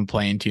not going to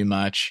complain too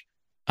much.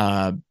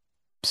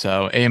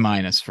 So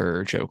A-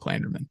 for Joe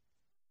Klanderman.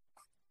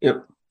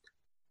 Yep.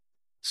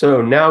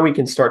 So now we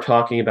can start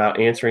talking about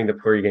answering the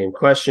pregame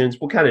questions.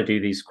 We'll kind of do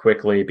these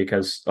quickly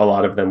because a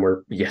lot of them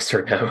were yes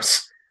or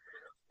no's.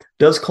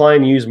 Does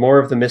Klein use more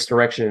of the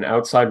misdirection and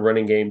outside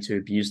running game to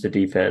abuse the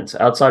defense?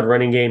 Outside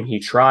running game, he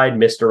tried.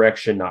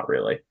 Misdirection, not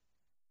really.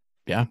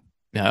 Yeah.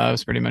 Yeah, that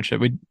was pretty much it.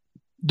 We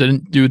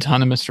didn't do a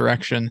ton of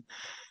misdirection.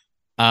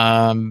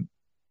 Um,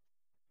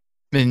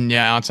 and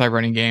yeah, outside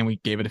running game, we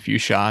gave it a few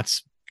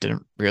shots.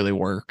 Didn't really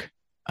work.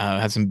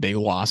 Had some big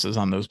losses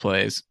on those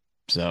plays.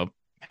 So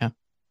yeah,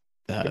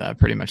 that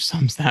pretty much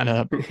sums that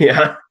up.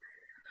 Yeah.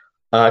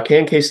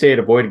 Can K-State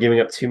avoid giving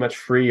up too much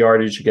free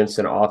yardage against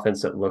an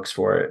offense that looks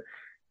for it?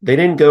 They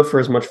didn't go for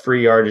as much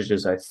free yardage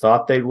as I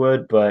thought they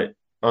would, but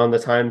on the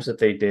times that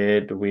they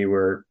did, we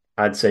were,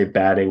 I'd say,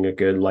 batting a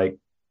good like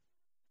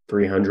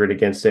 300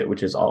 against it,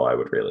 which is all I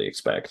would really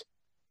expect.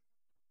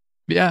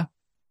 Yeah,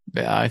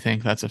 yeah, I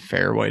think that's a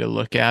fair way to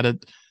look at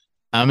it.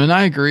 And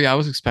I agree. I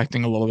was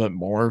expecting a little bit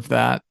more of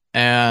that,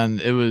 and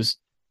it was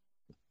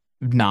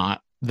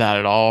not that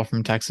at all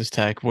from Texas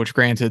Tech. Which,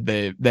 granted,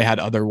 they had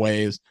other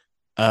ways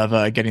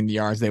of getting the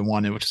yards they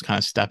wanted, which is kind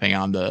of stepping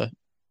on the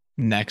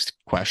next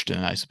question,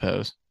 I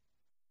suppose.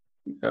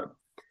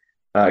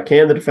 Yeah.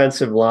 Can the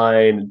defensive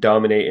line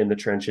dominate in the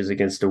trenches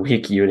against a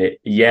weak unit?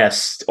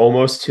 Yes,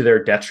 almost to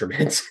their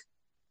detriment,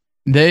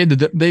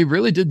 They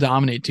really did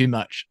dominate too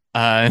much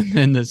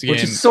in this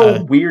which is game.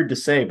 so weird to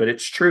say, but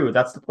it's true.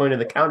 That's the point of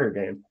the counter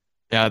game.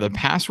 Yeah, the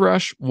pass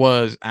rush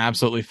was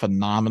absolutely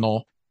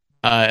phenomenal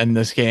in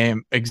this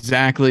game.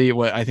 Exactly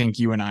what I think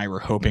you and I were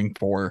hoping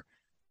for.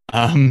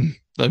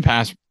 The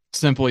pass,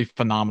 simply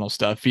phenomenal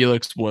stuff.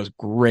 Felix was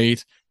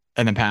great,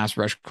 and the pass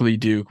rush. Khalid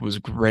Duke was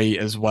great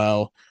as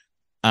well.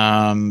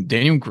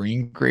 Daniel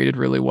Green graded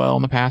really well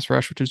in the pass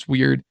rush, which is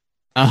weird.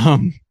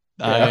 Um,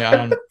 I, I Yeah.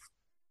 don't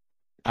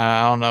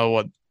I don't know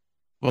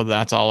what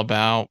that's all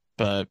about,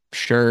 but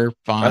sure,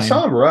 I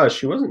saw fine. him rush.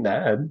 He wasn't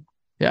bad.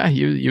 Yeah,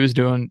 he was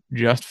doing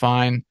just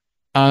fine.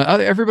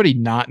 Everybody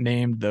not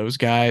named those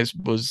guys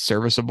was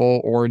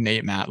serviceable, or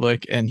Nate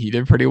Matlick, and he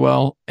did pretty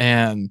well.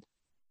 And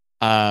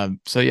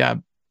so yeah,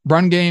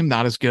 run game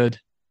not as good,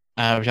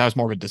 which was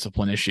more of a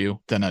discipline issue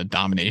than a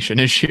domination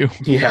issue.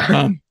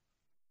 Yeah.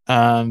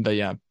 um, but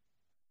yeah,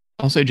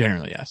 I'll say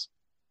generally yes.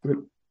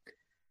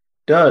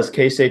 Does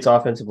K-State's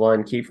offensive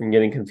line keep from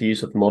getting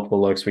confused with multiple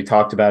looks? We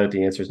talked about it.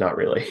 The answer is not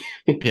really.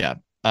 Yeah,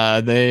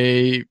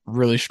 they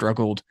really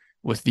struggled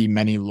with the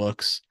many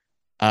looks,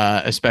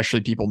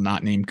 especially people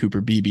not named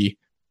Cooper Beebe.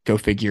 Go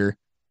figure.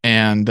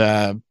 And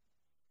yeah,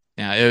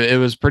 it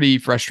was pretty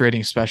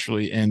frustrating,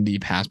 especially in the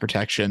pass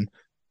protection.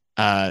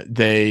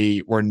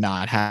 They were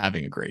not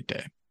having a great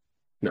day.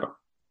 No.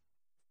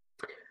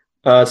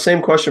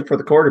 Same question for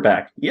the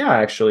quarterback. Yeah,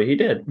 actually, he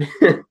did.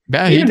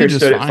 Yeah, He he did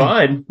just understood it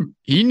fine. fine.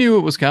 He knew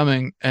it was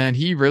coming, and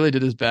he really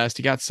did his best.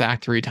 He got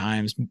sacked 3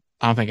 times.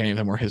 I don't think any of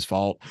them were his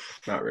fault.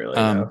 Not really,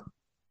 Um,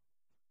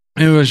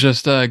 no. it was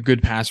just a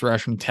good pass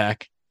rush from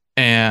Tech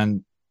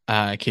and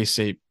K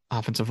State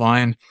offensive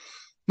line.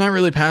 Not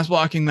really pass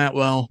blocking that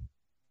well,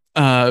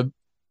 uh,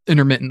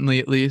 intermittently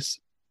at least.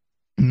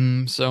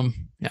 So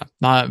yeah,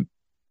 not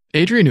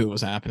Adrian knew what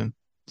was happening.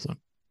 So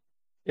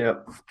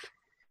Yep.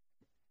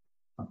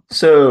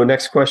 So,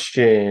 next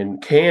question.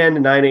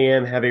 Can 9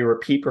 a.m. have a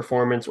repeat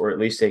performance or at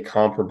least a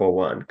comparable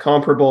one?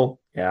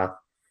 Comparable? Yeah.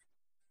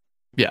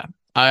 yeah,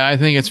 I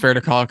think it's fair to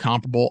call it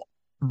comparable.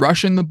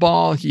 Rushing the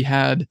ball, he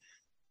had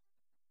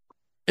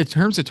in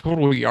terms of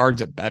total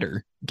yards a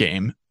better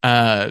game.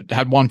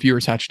 Had one fewer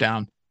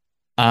touchdown.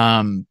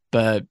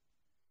 But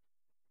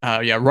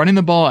yeah, running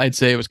the ball, I'd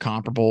say it was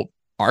comparable,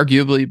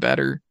 arguably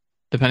better,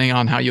 depending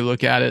on how you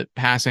look at it.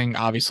 Passing,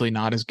 obviously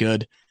not as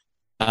good.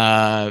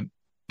 Uh,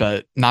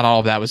 but not all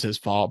of that was his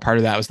fault. Part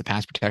of that was the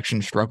pass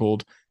protection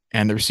struggled,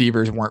 and the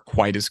receivers weren't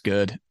quite as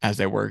good as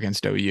they were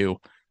against OU.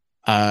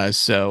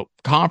 So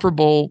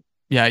comparable,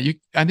 yeah.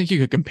 I think you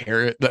could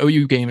compare it. The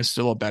OU game is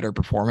still a better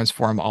performance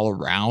for him all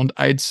around,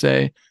 I'd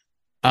say,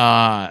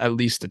 at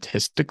least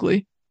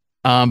statistically.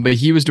 But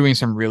he was doing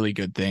some really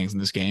good things in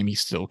this game. He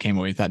still came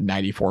away with that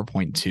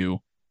 94.2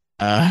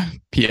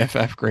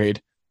 PFF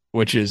grade,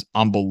 which is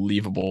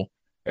unbelievable.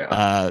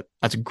 Yeah.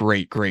 That's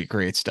great, great,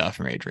 great stuff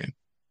from Adrian.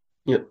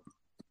 Yep.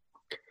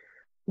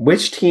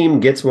 Which team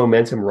gets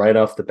momentum right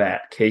off the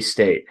bat?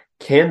 K-State.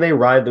 Can they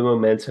ride the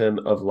momentum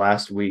of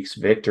last week's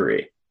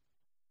victory?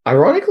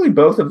 Ironically,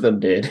 both of them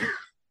did.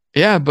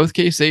 Yeah, both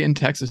K State and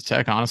Texas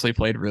Tech honestly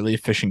played really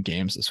efficient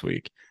games this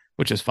week,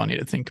 which is funny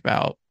to think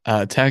about.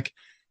 Tech,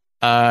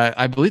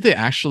 I believe they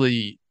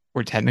actually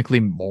were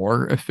technically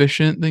more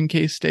efficient than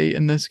K State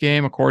in this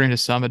game, according to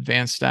some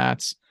advanced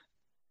stats.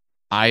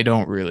 I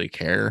don't really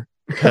care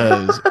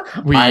because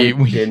I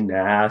we didn't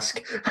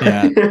ask.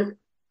 yeah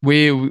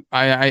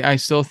I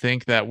still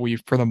think that we,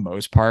 for the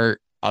most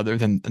part, other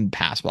than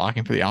pass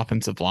blocking for the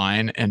offensive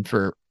line and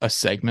for a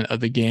segment of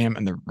the game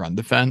and the run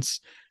defense,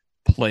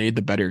 played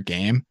the better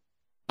game.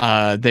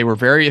 They were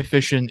very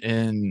efficient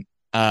in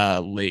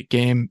late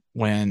game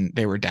when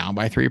they were down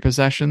by 3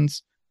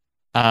 possessions.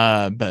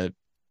 But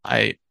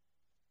I,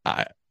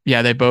 I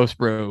yeah, they both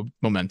rode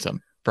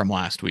momentum from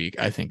last week,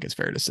 I think it's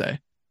fair to say.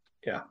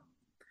 Yeah.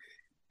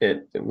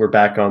 We're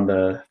back on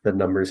the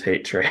numbers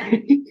hate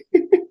train.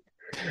 Hate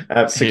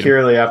them.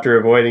 Securely after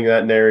avoiding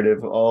that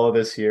narrative all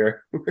this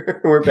year,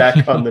 we're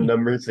back on the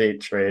numbers hate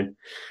train.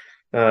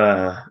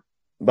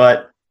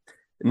 But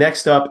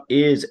next up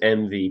is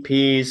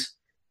MVPs.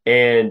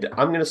 And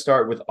I'm going to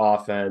start with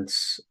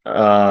offense.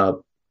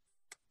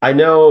 I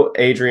know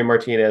Adrian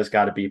Martinez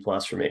got a B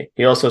plus for me.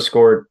 He also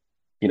scored,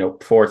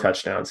 4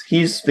 touchdowns.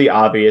 He's the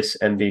obvious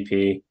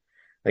MVP.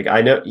 Like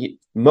I know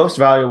most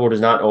valuable does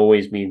not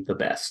always mean the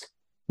best.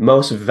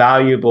 Most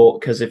valuable,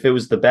 because if it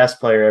was the best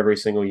player every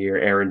single year,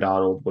 Aaron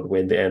Donald would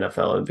win the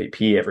NFL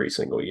MVP every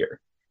single year.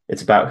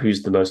 It's about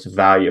who's the most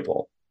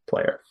valuable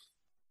player.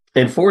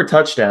 And 4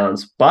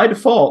 touchdowns by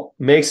default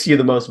makes you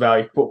the most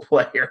valuable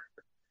player.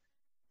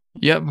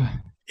 Yep.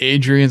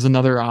 Adrian's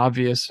another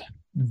obvious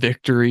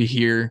victory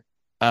here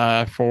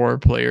for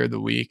player of the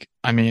week.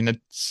 I mean,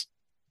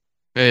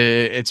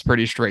 it's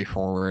pretty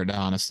straightforward,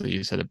 honestly.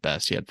 You said it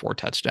best. He had 4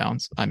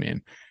 touchdowns. I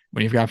mean,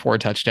 when you've got 4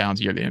 touchdowns,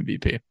 you're the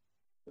MVP.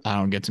 I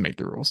don't get to make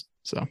the rules.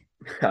 So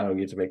I don't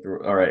get to make the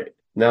rule. All right.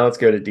 Now let's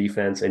go to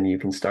defense, and you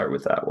can start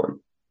with that one.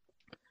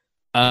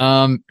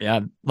 yeah,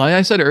 like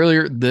I said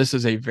earlier, this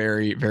is a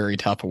very, very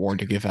tough award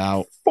to give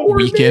out Four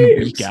week in,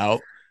 week names.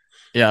 out.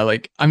 Yeah,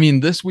 like I mean,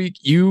 this week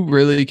you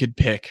really could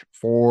pick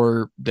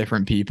 4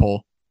 different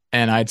people,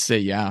 and I'd say,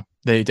 yeah,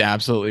 they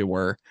absolutely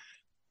were.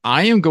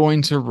 I am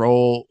going to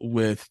roll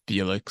with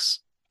Felix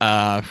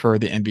for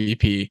the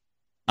MVP.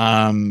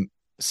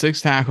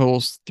 6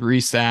 tackles, 3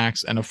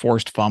 sacks, and a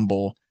forced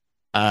fumble.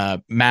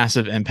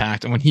 Massive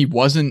impact. And when he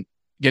wasn't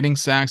getting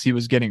sacks, he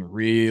was getting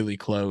really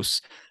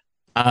close.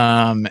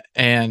 And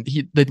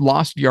the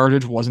lost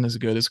yardage wasn't as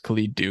good as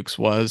Khalid Dukes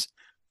was.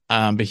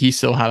 But he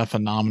still had a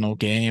phenomenal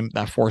game.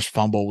 That forced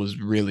fumble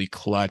was really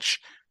clutch.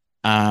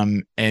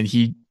 And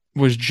he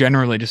was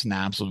generally just an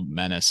absolute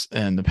menace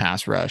in the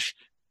pass rush.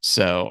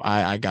 So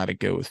I got to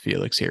go with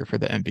Felix here for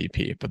the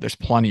MVP, but there's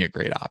plenty of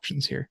great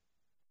options here.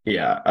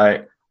 Yeah,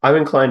 I'm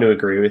inclined to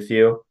agree with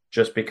you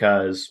just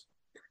because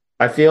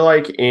I feel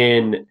like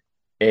in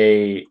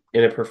a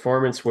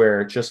performance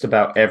where just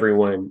about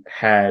everyone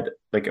had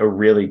like a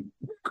really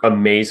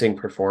amazing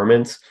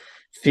performance,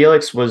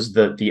 Felix was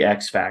the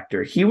X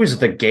factor. He was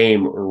the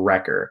game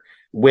wrecker.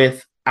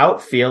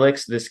 Without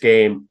Felix, this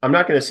game, I'm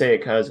not going to say it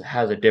because it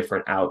has a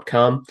different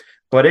outcome,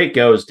 but it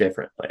goes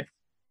differently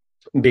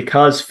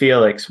because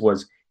Felix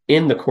was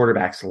in the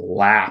quarterback's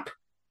lap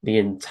the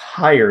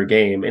entire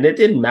game, and it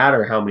didn't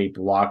matter how many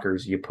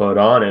blockers you put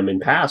on him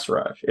in pass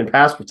rush, in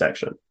pass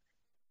protection.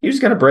 He was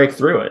going to break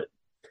through it.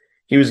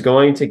 He was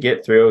going to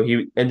get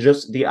through. And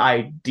just the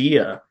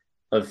idea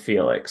of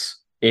Felix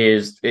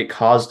is it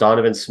caused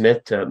Donovan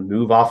Smith to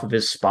move off of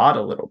his spot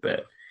a little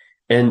bit.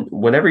 And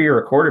whenever you're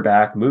a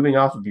quarterback, moving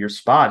off of your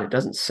spot, it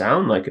doesn't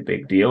sound like a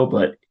big deal,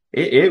 but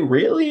it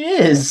really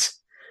is,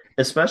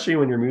 especially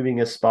when you're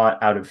moving a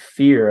spot out of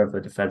fear of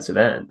the defensive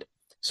end.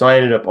 So I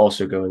ended up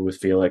also going with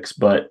Felix,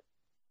 but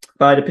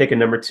if I had to pick a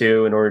number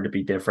 2 in order to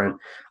be different,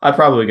 I'd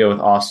probably go with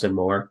Austin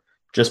Moore,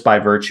 just by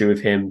virtue of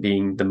him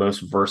being the most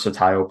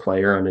versatile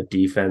player on a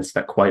defense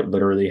that quite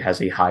literally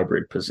has a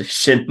hybrid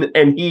position,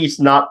 and he's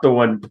not the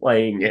one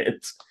playing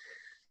it.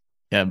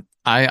 Yeah,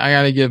 I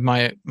gotta give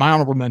my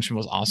honorable mention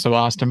was also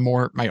Austin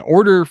Moore. My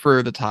order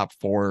for the top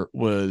 4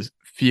 was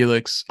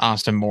Felix,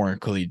 Austin Moore,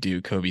 Khalid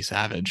Duke, Kobe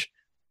Savage,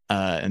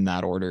 in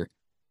that order.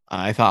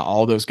 I thought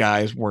all those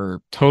guys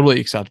were totally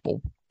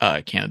acceptable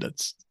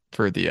candidates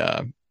for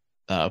the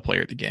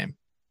player of the game,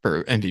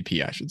 for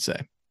MVP, I should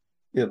say.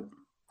 Yep.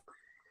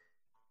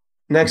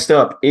 Next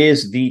up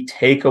is the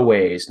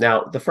takeaways.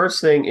 Now, the first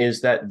thing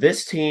is that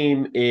this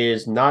team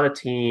is not a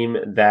team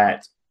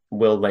that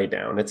will lay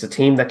down. It's a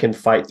team that can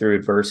fight through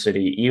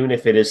adversity, even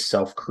if it is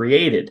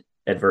self-created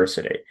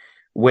adversity,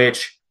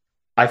 which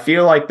I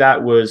feel like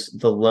that was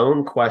the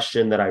lone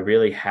question that I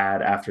really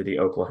had after the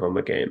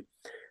Oklahoma game.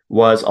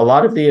 Was a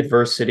lot of the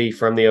adversity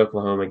from the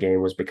Oklahoma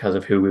game was because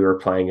of who we were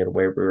playing and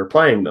where we were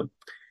playing them.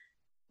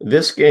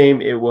 This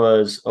game, it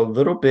was a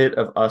little bit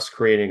of us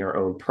creating our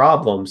own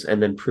problems and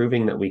then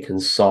proving that we can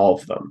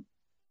solve them.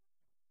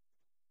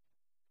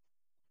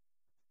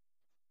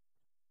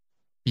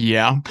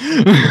 Yeah.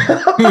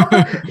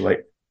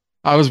 Like,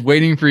 I was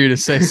waiting for you to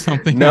say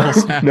something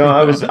else. No,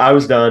 I was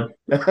done.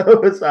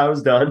 I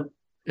was done.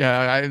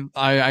 Yeah,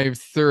 I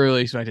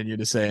thoroughly expected you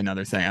to say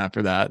another thing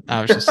after that.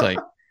 I was just like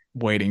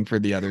waiting for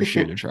the other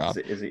shoe to drop.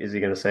 Is he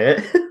going to say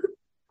it?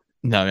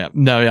 No,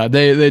 yeah.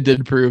 They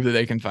did prove that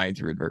they can fight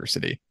through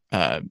adversity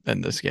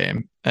in this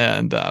game,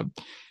 and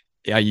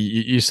yeah,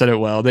 you said it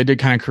well. They did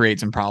kind of create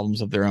some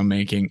problems of their own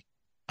making,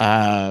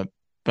 but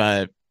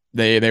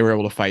they were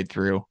able to fight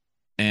through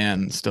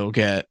and still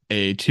get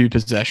a 2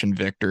 possession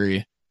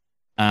victory.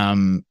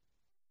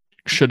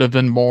 Should have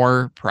been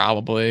more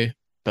probably,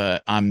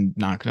 but I'm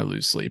not going to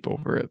lose sleep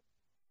over it.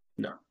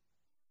 No.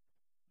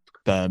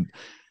 The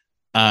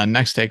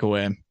next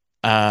takeaway,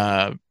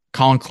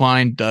 Colin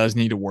Klein does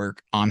need to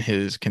work on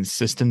his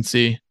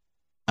consistency.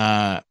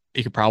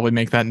 He could probably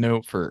make that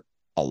note for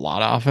a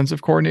lot of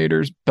offensive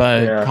coordinators,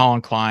 but Yeah.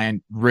 Colin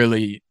Klein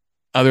really,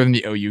 other than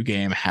the OU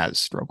game, has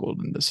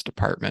struggled in this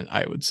department,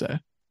 I would say.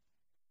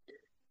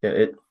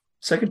 Yeah,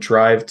 it's like a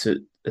drive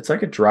to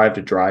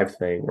drive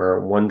thing where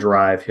one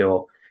drive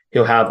he'll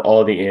have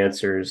all the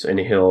answers and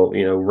he'll,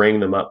 ring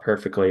them up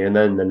perfectly. And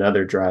then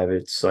another drive,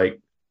 it's like,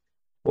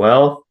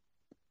 well,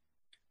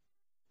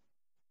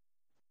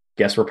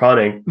 guess we're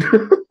punting.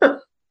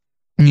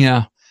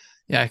 Yeah.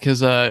 Yeah,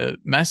 because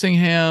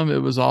Messingham, it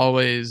was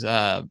always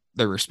there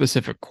were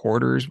specific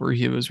quarters where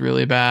he was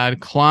really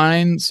bad.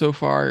 Klein, so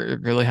far,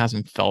 it really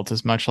hasn't felt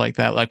as much like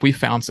that. Like we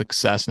found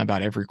success in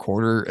about every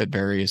quarter at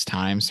various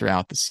times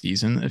throughout the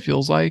season, it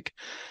feels like.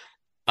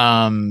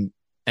 Um,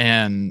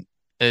 and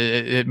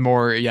it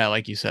more, yeah,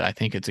 like you said, I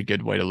think it's a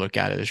good way to look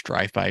at it as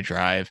drive by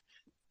drive.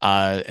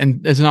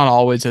 And it's not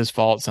always his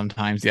fault.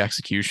 Sometimes the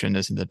execution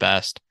isn't the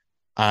best.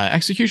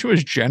 Execution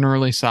was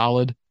generally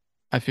solid,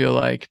 I feel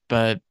like,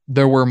 but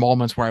there were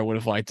moments where I would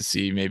have liked to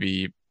see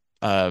maybe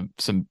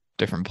some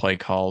different play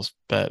calls.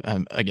 But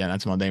again,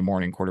 that's Monday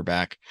morning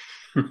quarterback.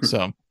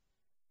 So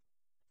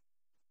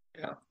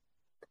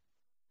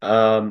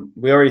Yeah.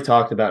 We already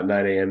talked about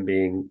 9 a.m.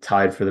 being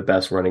tied for the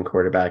best running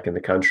quarterback in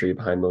the country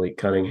behind Malik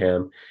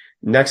Cunningham.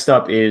 Next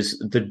up is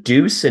the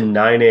Deuce and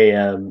 9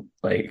 a.m.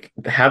 Like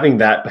having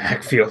that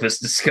backfield is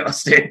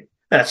disgusting.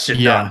 That should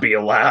yeah, not be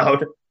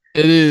allowed.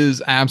 it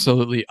is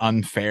absolutely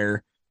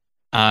unfair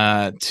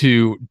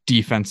to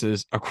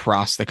defenses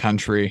across the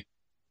country.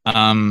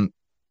 Um,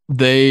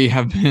 they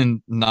have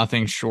been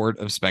nothing short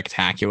of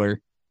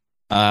spectacular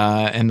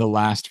in the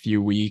last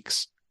few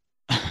weeks.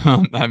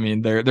 I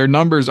mean, their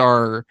numbers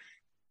are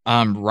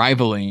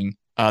rivaling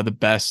the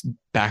best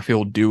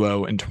backfield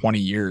duo in 20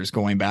 years,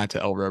 going back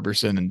to L.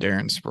 Roberson and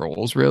Darren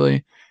Sproles,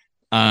 really.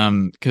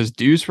 Because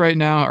Deuce right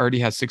now already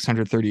has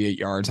 638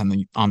 yards on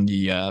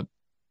the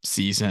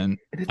season.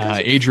 And it doesn't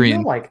feel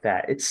Adrian, like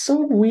that. It's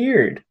so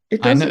weird.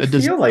 It I know doesn't it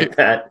does. feel like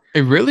that.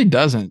 It really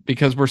doesn't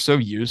because we're so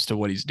used to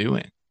what he's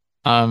doing.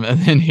 And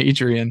then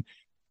Adrian,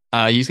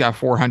 he's got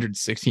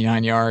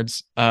 469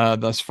 yards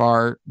thus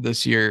far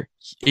this year.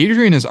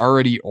 Adrian is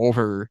already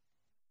over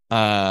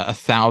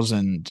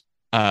 1,000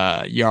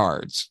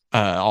 yards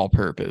all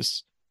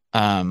purpose,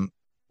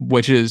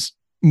 which is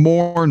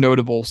more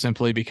notable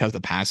simply because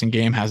the passing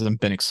game hasn't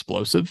been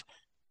explosive.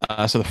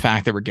 So the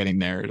fact that we're getting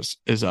there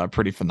is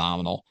pretty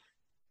phenomenal.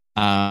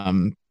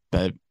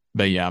 But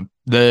yeah,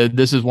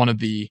 this is one of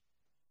the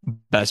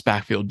best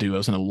backfield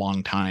duos in a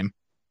long time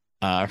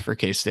for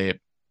K-State.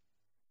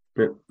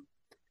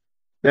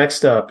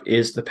 Next up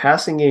is the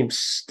passing game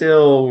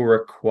still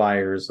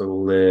requires a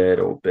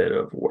little bit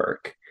of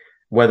work,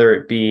 whether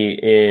it be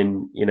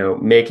in,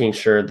 making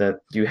sure that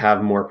you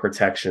have more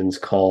protections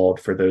called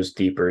for those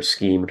deeper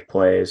schemed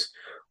plays,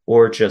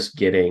 or just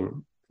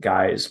getting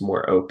guys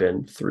more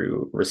open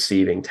through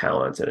receiving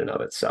talent in and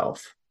of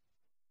itself.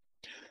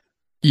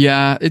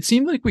 Yeah, it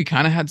seemed like we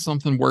kind of had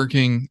something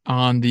working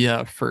on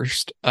the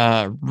first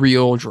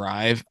real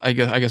drive. I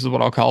guess is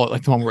what I'll call it,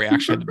 like the one where we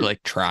actually had to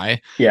like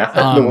try. Yeah,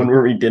 the one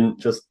where we didn't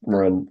just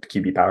run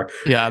QB power.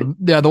 Yeah,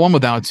 the one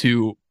without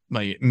two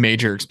like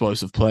major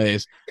explosive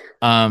plays.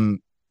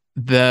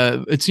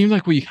 It seemed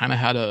like we kind of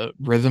had a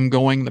rhythm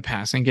going in the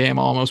passing game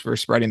almost. We were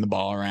spreading the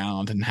ball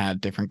around and had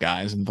different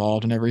guys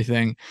involved and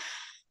everything.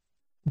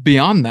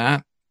 Beyond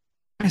that,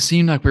 it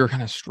seemed like we were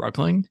kind of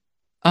struggling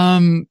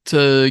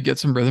to get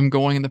some rhythm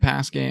going in the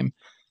pass game.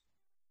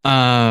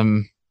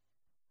 I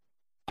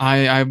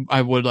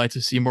would like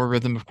to see more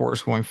rhythm, of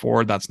course, going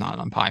forward. That's not an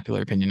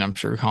unpopular opinion. I'm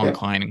sure Colin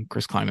Klein and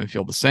Chris Klieman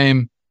feel the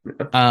same.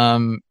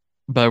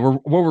 But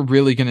what we're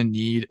really going to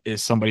need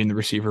is somebody in the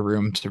receiver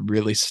room to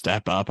really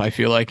step up, I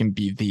feel like, and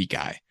be the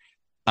guy.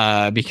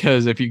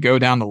 Because if you go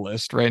down the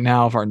list right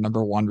now of our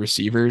number one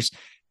receivers,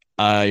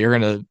 you're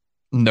going to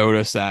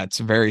notice that it's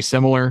very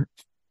similar.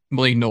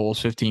 Malik Knowles,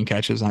 15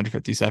 catches,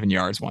 157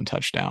 yards, 1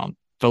 touchdown.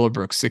 Phillip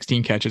Brooks,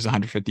 16 catches,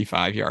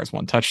 155 yards,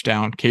 1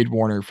 touchdown. Cade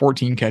Warner,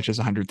 14 catches,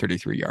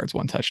 133 yards,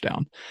 1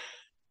 touchdown.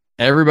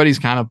 Everybody's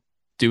kind of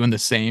doing the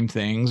same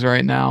things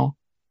right now.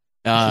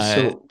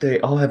 So they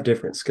all have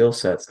different skill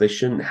sets. They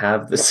shouldn't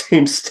have the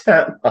same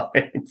stat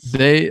lines.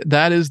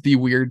 That is the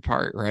weird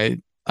part, right?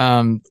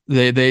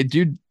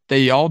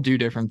 They all do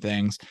different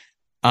things.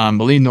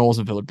 Malik Knowles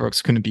and Phillip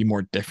Brooks couldn't be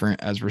more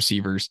different as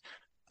receivers.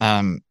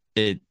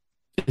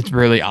 It's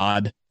really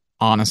odd,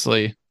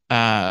 honestly.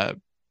 But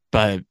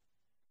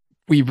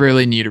we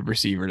really need a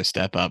receiver to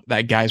step up.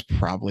 That guy's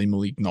probably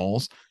Malik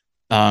Knowles.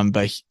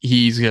 But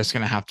he's just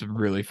gonna have to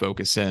really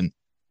focus in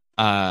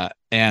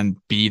and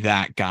be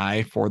that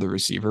guy for the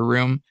receiver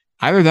room.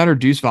 Either that or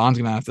Deuce Vaughn's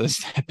gonna have to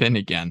step in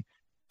again.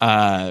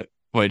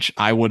 Which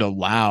I would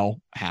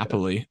allow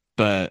happily,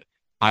 but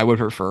I would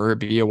prefer it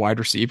be a wide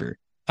receiver.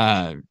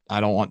 I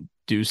don't want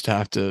Deuce to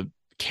have to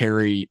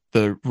carry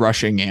the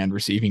rushing and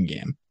receiving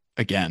game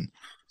again.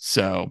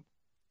 So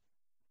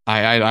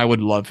I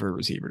would love for a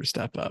receiver to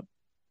step up.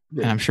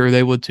 Yeah. And I'm sure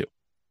they would too.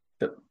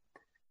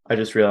 I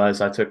just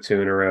realized I took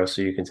 2 in a row,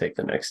 so you can take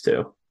the next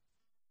 2.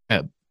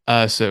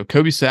 Yeah. So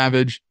Kobe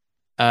Savage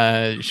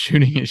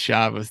shooting his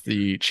shot with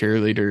the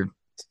cheerleader.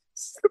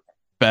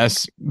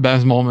 Best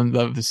moment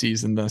of the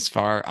season thus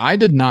far. I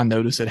did not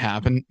notice it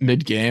happen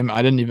mid-game.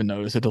 I didn't even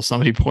notice it until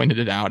somebody pointed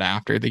it out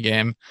after the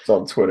game. It's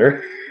on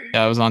Twitter.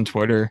 Yeah, it was on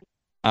Twitter.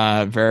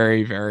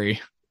 Very, very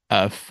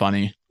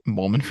funny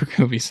moment for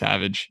Kobe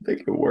Savage. I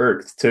think it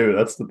worked too.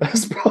 That's the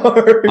best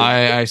part.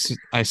 I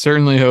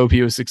certainly hope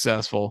he was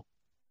successful.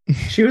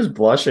 She was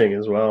blushing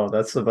as well.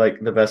 That's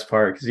the best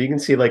part because you can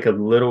see like a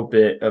little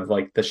bit of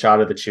like the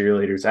shot of the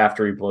cheerleaders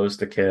after he blows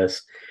the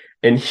kiss,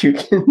 and you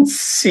can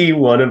see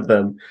one of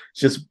them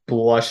just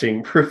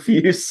blushing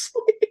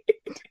profusely.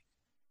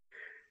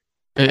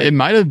 It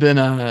might have been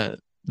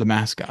the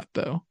mascot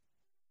though.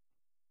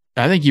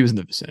 I think he was in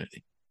the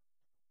vicinity.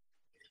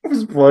 He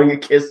was blowing a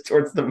kiss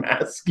towards the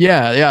mask.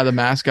 Yeah, the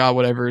mascot,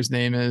 whatever his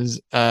name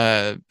is,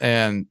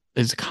 and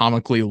his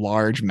comically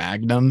large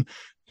Magnum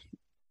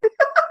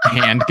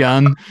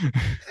handgun.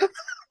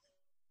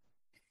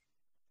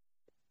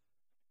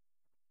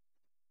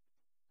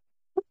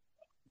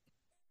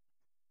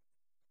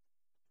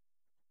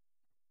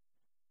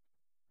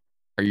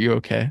 Are you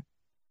okay?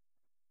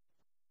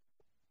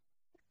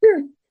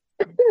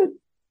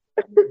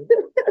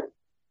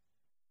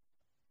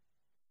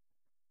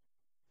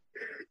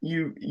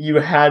 You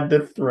had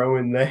to throw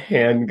in the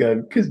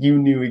handgun because you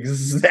knew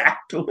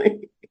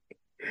exactly.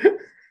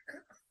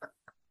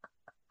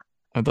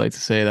 I'd like to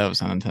say that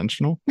was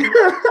unintentional.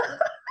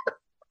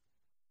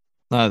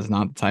 That is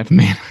not the type of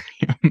man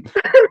I am.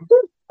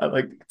 I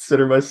like to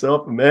consider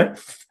myself a man.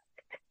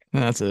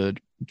 That's a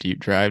deep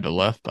drive to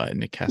left by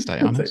Nick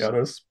Castellanos.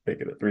 Castellanos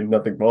making a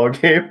 3-0 ball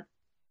game.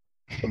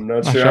 I'm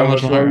not Not sure sure how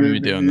much longer we're we'll be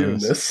be doing doing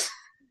this.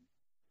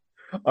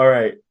 All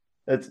right.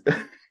 That's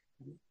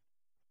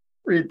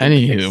read the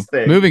next Anywho,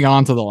 thing. moving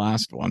on to the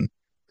last one.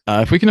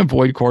 If we can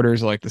avoid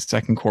quarters like the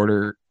second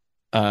quarter,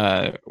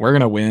 we're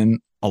gonna win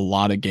a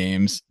lot of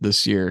games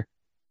this year.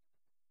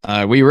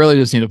 We really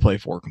just need to play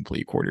 4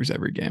 complete quarters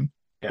every game.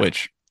 Yeah.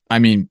 Which, I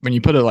mean, when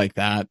you put it like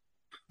that,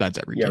 that's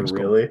every Yeah, game's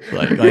really?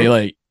 goal.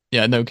 Like,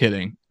 yeah, no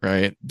kidding,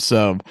 right?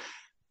 So,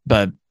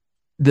 but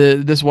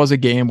this was a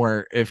game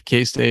where if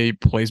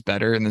K-State plays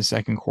better in the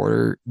second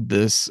quarter,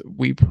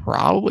 we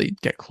probably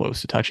get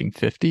close to touching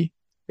 50.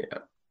 Yeah.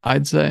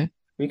 I'd say.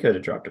 We could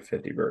have dropped a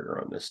 50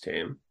 burger on this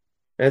team.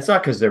 And it's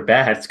not because they're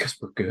bad, it's because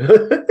we're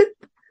good.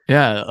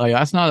 Yeah, like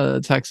that's not a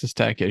Texas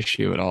Tech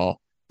issue at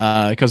all.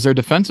 Because their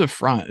defensive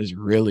front is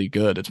really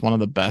good. It's one of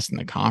the best in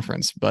the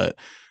conference, but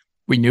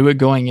we knew it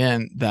going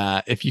in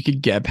that if you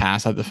could get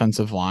past that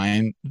defensive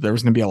line, there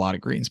was going to be a lot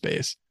of green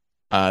space.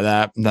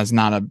 That's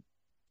not a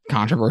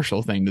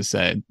controversial thing to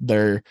say.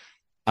 The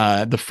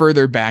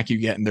further back you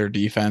get in their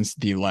defense,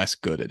 the less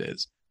good it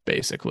is,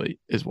 basically,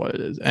 is what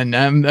it is. And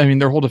I mean,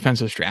 their whole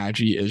defensive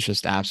strategy is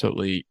just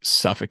absolutely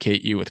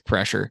suffocate you with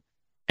pressure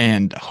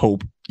and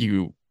hope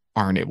you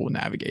aren't able to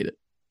navigate it.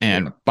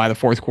 And by the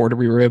fourth quarter,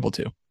 we were able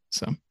to.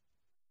 So,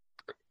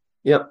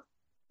 yep,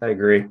 I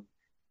agree.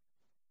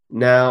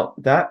 Now,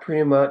 that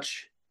pretty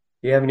much,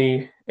 do you have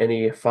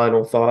any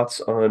final thoughts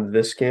on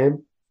this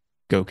game?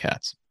 go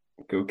Cats.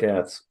 Go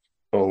Cats,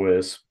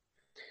 always.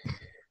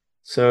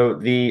 So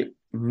the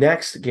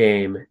next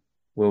game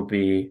will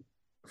be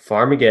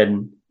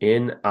Farmageddon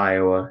in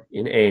Iowa,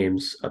 in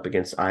Ames, up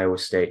against Iowa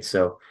State.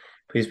 So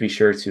please be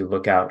sure to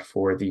look out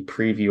for the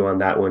preview on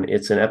that one.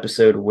 It's an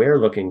episode we're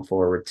looking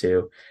forward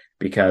to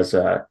because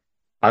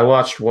I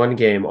watched one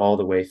game all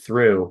the way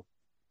through,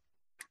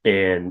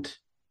 and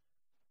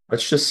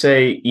let's just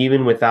say,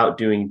 even without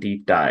doing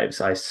deep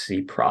dives, I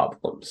see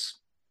problems.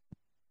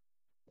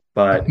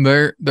 But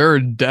there are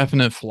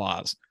definite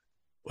flaws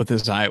with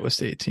this Iowa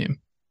State team,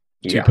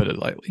 to put it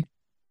lightly.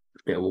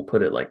 Yeah, we'll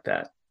put it like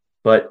that.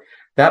 But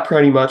that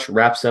pretty much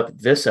wraps up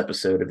this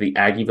episode of the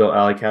Aggieville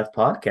Alley Cats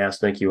podcast.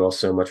 Thank you all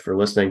so much for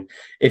listening.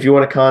 If you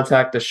want to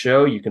contact the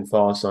show, you can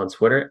follow us on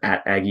Twitter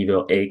at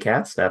Aggieville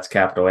ACats. That's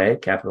capital A,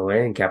 and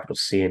capital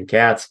C in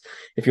cats.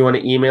 If you want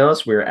to email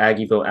us, we're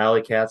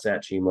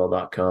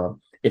AggieVilleAlleyCats@gmail.com.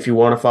 If you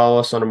want to follow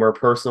us on a more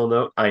personal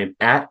note, I am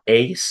at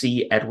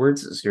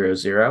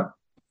ACEdwards00.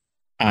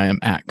 I am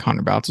at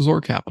Connor Baltazar,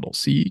 capital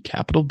C,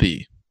 capital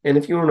B. And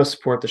if you want to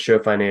support the show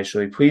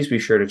financially, please be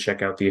sure to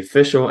check out the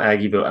official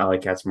Aggieville Alley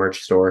Cats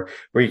merch store,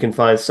 where you can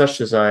find such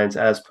designs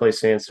as Play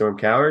Sandstorm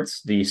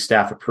Cowards, the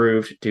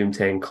staff-approved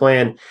Doomtang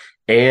Clan,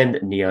 and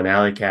Neon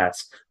Alley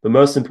Cats. But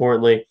most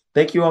importantly,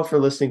 thank you all for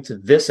listening to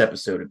this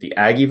episode of the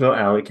Aggieville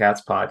Alley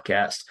Cats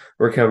podcast,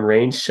 where come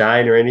rain,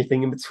 shine, or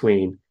anything in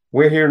between,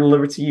 we're here to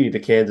deliver to you the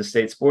Kansas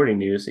State sporting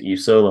news that you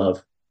so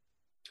love.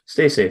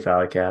 Stay safe,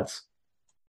 Alley Cats.